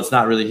 Although it's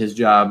not really his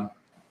job,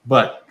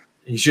 but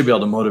he should be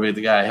able to motivate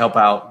the guy, help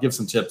out, give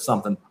some tips,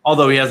 something.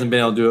 Although he hasn't been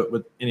able to do it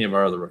with any of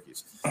our other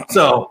rookies.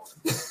 So,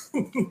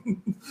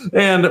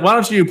 and why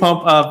don't you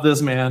pump up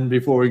this man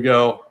before we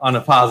go on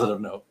a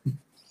positive note?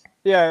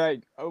 Yeah,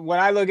 like when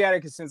I look at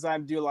it, because since I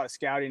do a lot of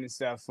scouting and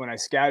stuff, when I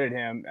scouted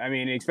him, I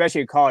mean,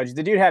 especially in college,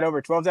 the dude had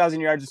over 12,000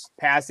 yards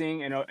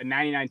passing and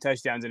 99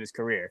 touchdowns in his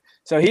career.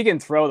 So he can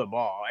throw the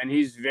ball, and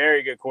he's a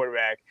very good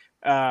quarterback.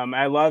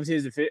 I loved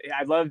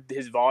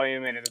his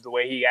volume and the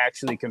way he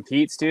actually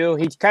competes too.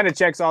 He kind of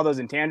checks all those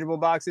intangible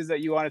boxes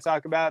that you want to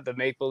talk about, the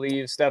make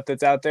believe stuff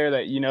that's out there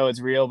that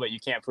it's real, but you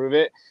can't prove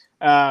it.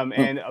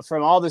 And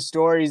from all the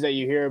stories that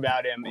you hear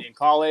about him in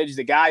college,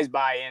 the guys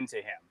buy into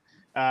him.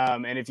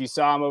 And if you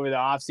saw him over the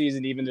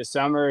offseason, even this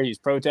summer, he's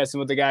protesting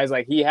with the guys.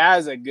 Like he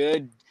does a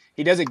good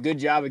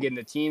job of getting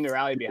the team to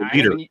rally behind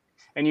him.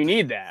 And you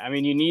need that. I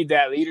mean, you need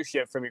that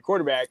leadership from your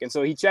quarterback. And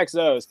so he checks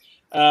those.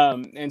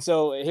 And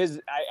so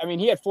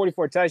he had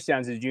 44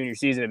 touchdowns his junior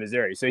season at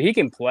Missouri, so he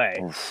can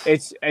play.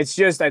 It's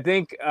just, I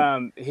think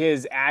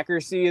his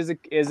accuracy is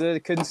a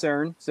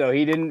concern. So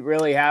he didn't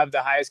really have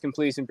the highest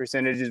completion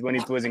percentages when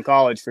he was in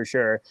college for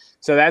sure.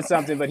 So that's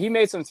something, but he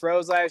made some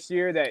throws last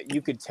year that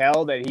you could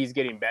tell that he's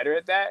getting better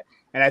at that.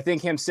 And I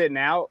think him sitting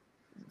out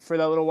for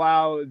that little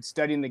while,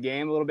 studying the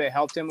game a little bit,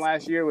 helped him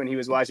last year when he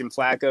was watching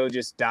Flacco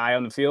just die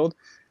on the field.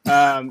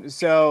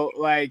 So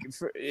like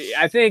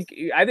I think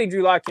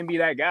Drew Lock can be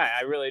that guy.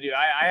 I really do.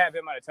 I have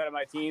him on a ton of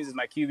my teams as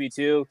my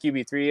QB2,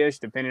 QB3-ish,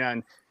 depending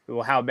on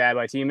how bad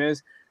my team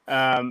is.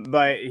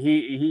 But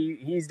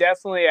he's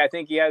definitely, I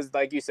think he has,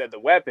 like you said, the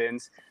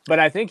weapons, but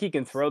I think he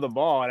can throw the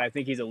ball, and I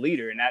think he's a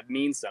leader, and that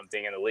means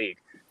something in the league.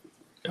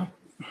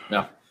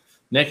 Yeah.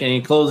 Nick,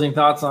 any closing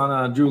thoughts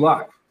on Drew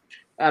Lock?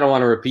 I don't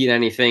want to repeat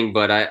anything,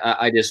 but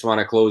I just want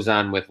to close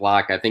on with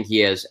Lock. I think he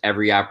has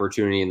every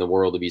opportunity in the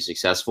world to be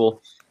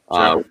successful.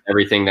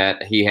 Everything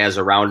that he has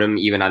around him,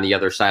 even on the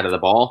other side of the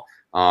ball.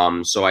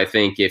 So I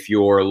think if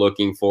you're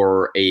looking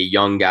for a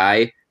young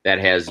guy that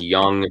has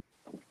young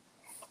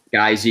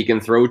guys he can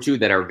throw to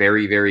that are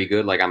very, very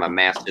good, like I'm a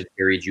massive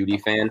Jerry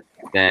Jeudy fan,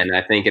 then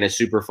I think in a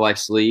super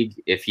flex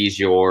league, if he's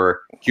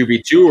your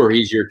QB2 or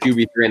he's your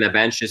QB3 on the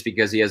bench just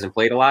because he hasn't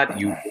played a lot,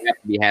 you have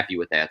to be happy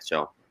with that.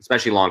 So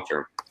especially long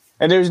term.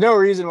 And there's no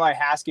reason why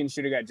Haskins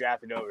should have got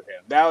drafted over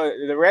him.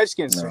 The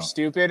Redskins are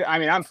stupid. I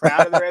mean, I'm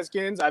proud of the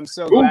Redskins. I'm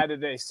so glad that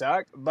they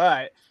suck.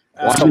 But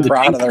I'm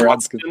proud of the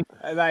Redskins.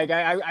 Like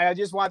I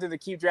just wanted to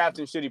keep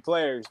drafting shitty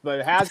players,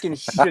 but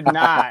Haskins should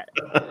not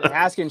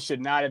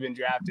have been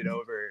drafted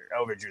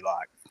over Drew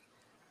Lock.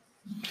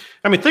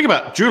 I mean, think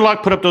about it. Drew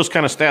Lock put up those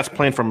kind of stats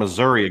playing for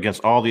Missouri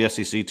against all the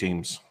SEC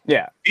teams.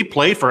 Yeah, he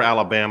played for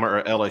Alabama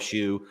or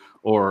LSU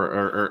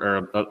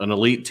or an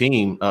elite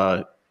team.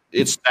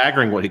 It's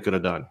staggering what he could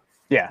have done.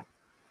 Yeah.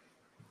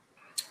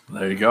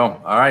 There you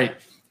go. All right.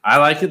 I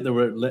like it that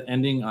we're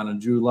ending on a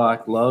Drew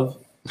Lock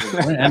love. We're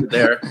going to end it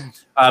there.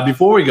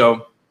 Before we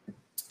go,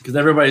 because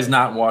everybody's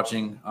not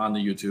watching on the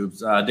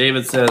YouTubes,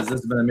 David says, this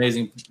has been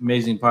an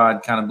amazing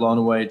pod, kind of blown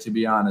away, to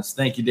be honest.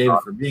 Thank you, David,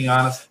 for being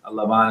honest. I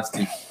love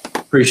honesty.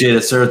 Appreciate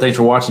it, sir. Thanks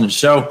for watching the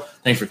show.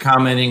 Thanks for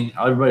commenting.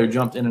 Everybody who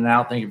jumped in and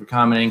out, thank you for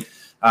commenting.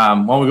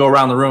 When we go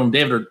around the room,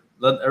 David,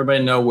 let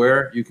everybody know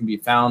where you can be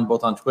found,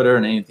 both on Twitter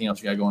and anything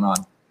else you got going on.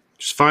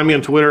 Just find me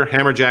on Twitter,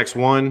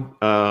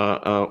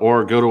 HammerJacks1,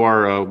 or go to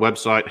our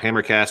website,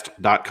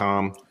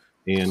 hammercast.com,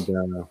 and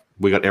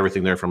we got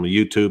everything there from the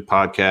YouTube,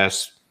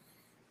 podcasts,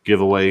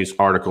 giveaways,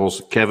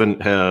 articles. Kevin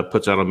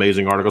puts out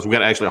amazing articles. We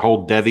got actually a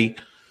whole Devy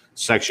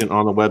section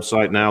on the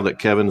website now that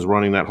Kevin's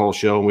running that whole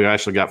show, and we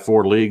actually got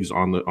 4 leagues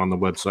on the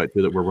website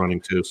too that we're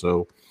running too.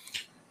 So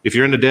if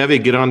you're into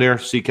Devy, get on there,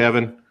 see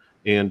Kevin,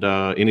 and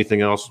anything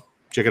else,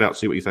 check it out,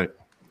 see what you think.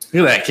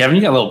 Look at that, Kevin.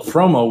 You got a little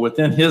promo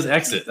within his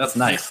exit. That's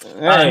nice.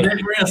 Hey. Nick,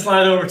 we're going to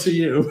slide over to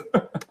you.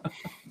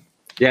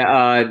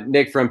 Yeah,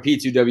 Nick from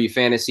P2W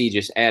Fantasy,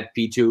 just add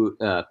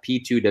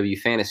P2W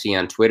Fantasy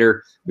on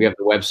Twitter. We have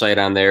the website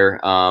on there.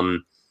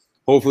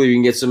 Hopefully we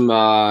can get some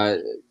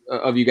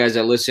of you guys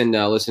that listening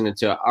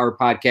to our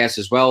podcast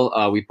as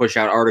well. We push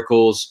out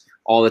articles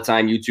all the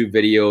time, YouTube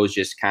videos,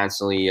 just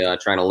constantly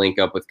trying to link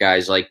up with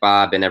guys like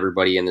Bob and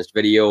everybody in this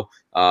video.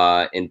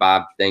 And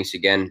Bob, thanks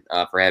again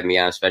for having me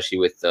on, especially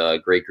with a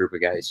great group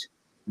of guys.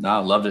 No, I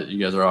loved it. You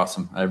guys are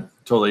awesome.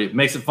 It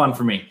makes it fun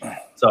for me.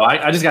 So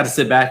I just got to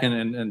sit back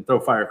and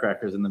throw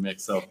firecrackers in the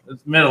mix. So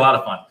it's made a lot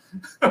of fun.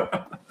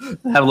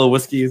 Have a little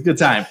whiskey. It's a good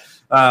time.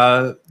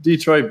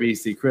 Detroit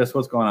BC. Chris,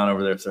 what's going on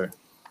over there, sir?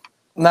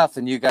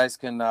 Nothing. You guys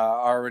can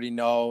already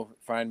know.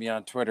 Find me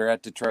on Twitter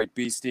at Detroit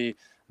Beastie.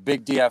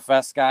 Big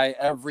DFS guy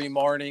every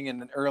morning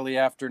and early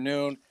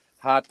afternoon.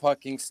 Hot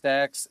Pucking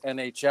Stacks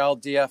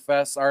NHL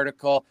DFS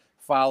article,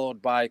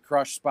 followed by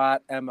Crush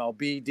Spot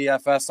MLB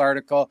DFS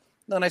article.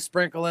 Then I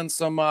sprinkle in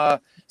some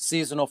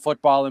seasonal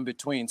football in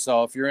between.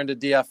 So if you're into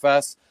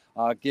DFS,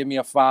 give me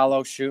a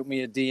follow, shoot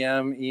me a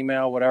DM,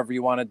 email, whatever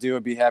you want to do.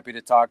 I'd be happy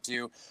to talk to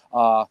you.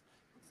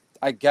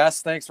 I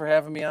guess thanks for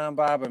having me on,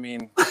 Bob. I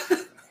mean,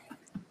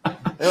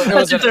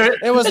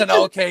 it was an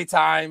okay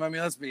time. I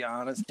mean, let's be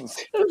honest. It was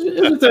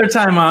the third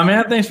time on,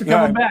 man. Thanks for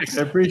coming back.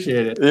 I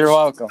appreciate it. You're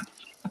welcome.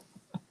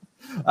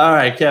 All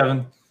right,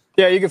 Kevin.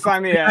 Yeah, you can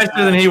find me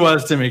nicer than he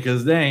was to me,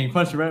 because dang, he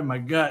punched me right in my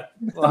gut.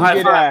 You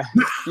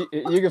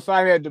can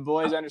find me at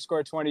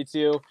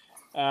DuBois_22.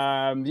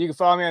 You can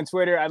follow me on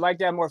Twitter. I'd like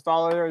to have more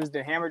followers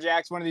than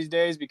Hammerjacks one of these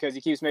days because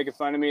he keeps making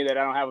fun of me that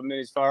I don't have as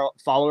many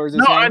followers.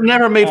 No, I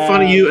never made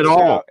fun of you at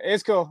all.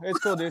 It's cool,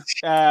 dude.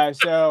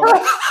 So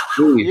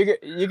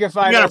you can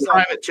find. You got a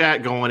private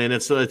chat going, and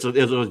it's a joke.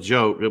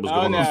 It was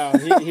going on.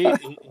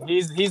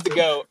 he's the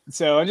GOAT.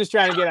 So I'm just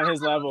trying to get on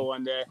his level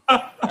one day.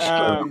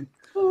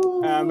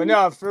 But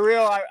no, for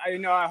real,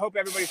 I hope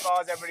everybody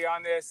follows everybody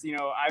on this.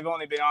 I've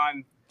only been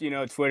on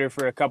Twitter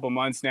for a couple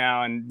months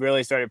now and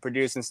really started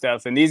producing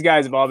stuff. And these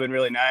guys have all been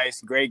really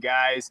nice, great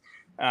guys.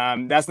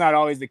 That's not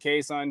always the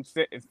case on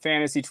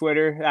fantasy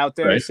Twitter out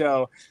there. Right.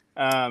 So,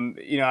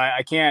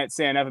 I can't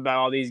say enough about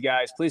all these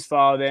guys. Please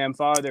follow them,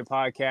 follow their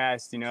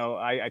podcast.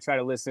 I try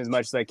to listen as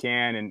much as I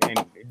can.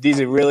 And these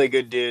are really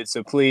good dudes.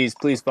 So please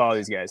follow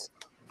these guys.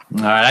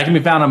 All right. I can be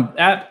found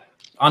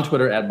on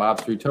Twitter at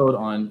Bob3Toad,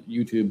 on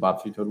YouTube,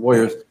 Bob3Toad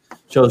Warriors.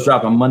 Shows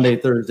drop on Monday,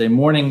 Thursday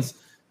mornings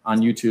on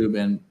YouTube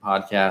and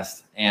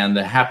podcast. And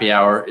the happy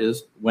hour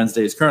is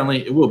Wednesdays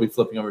currently. It will be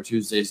flipping over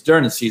Tuesdays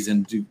during the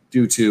season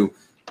due to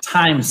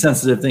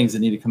time-sensitive things that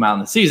need to come out in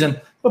the season.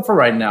 But for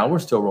right now, we're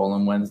still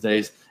rolling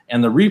Wednesdays.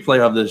 And the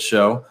replay of this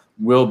show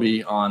will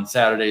be on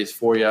Saturdays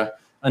for you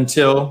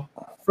until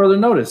further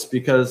notice,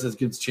 because it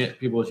gives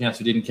people a chance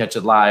who didn't catch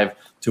it live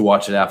to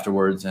watch it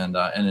afterwards and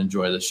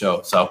enjoy the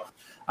show. So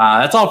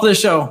that's all for this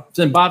show. It's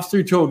in Bob's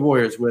 3-Toed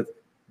Warriors with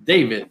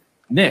David,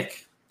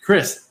 Nick,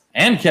 Chris,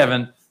 and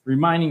Kevin,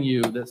 reminding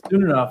you that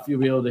soon enough you'll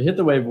be able to hit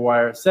the waiver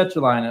wire, set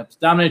your lineups,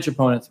 dominate your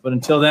opponents. But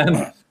until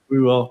then,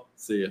 we will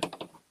see you.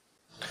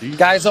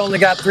 Guys only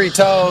got 3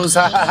 toes.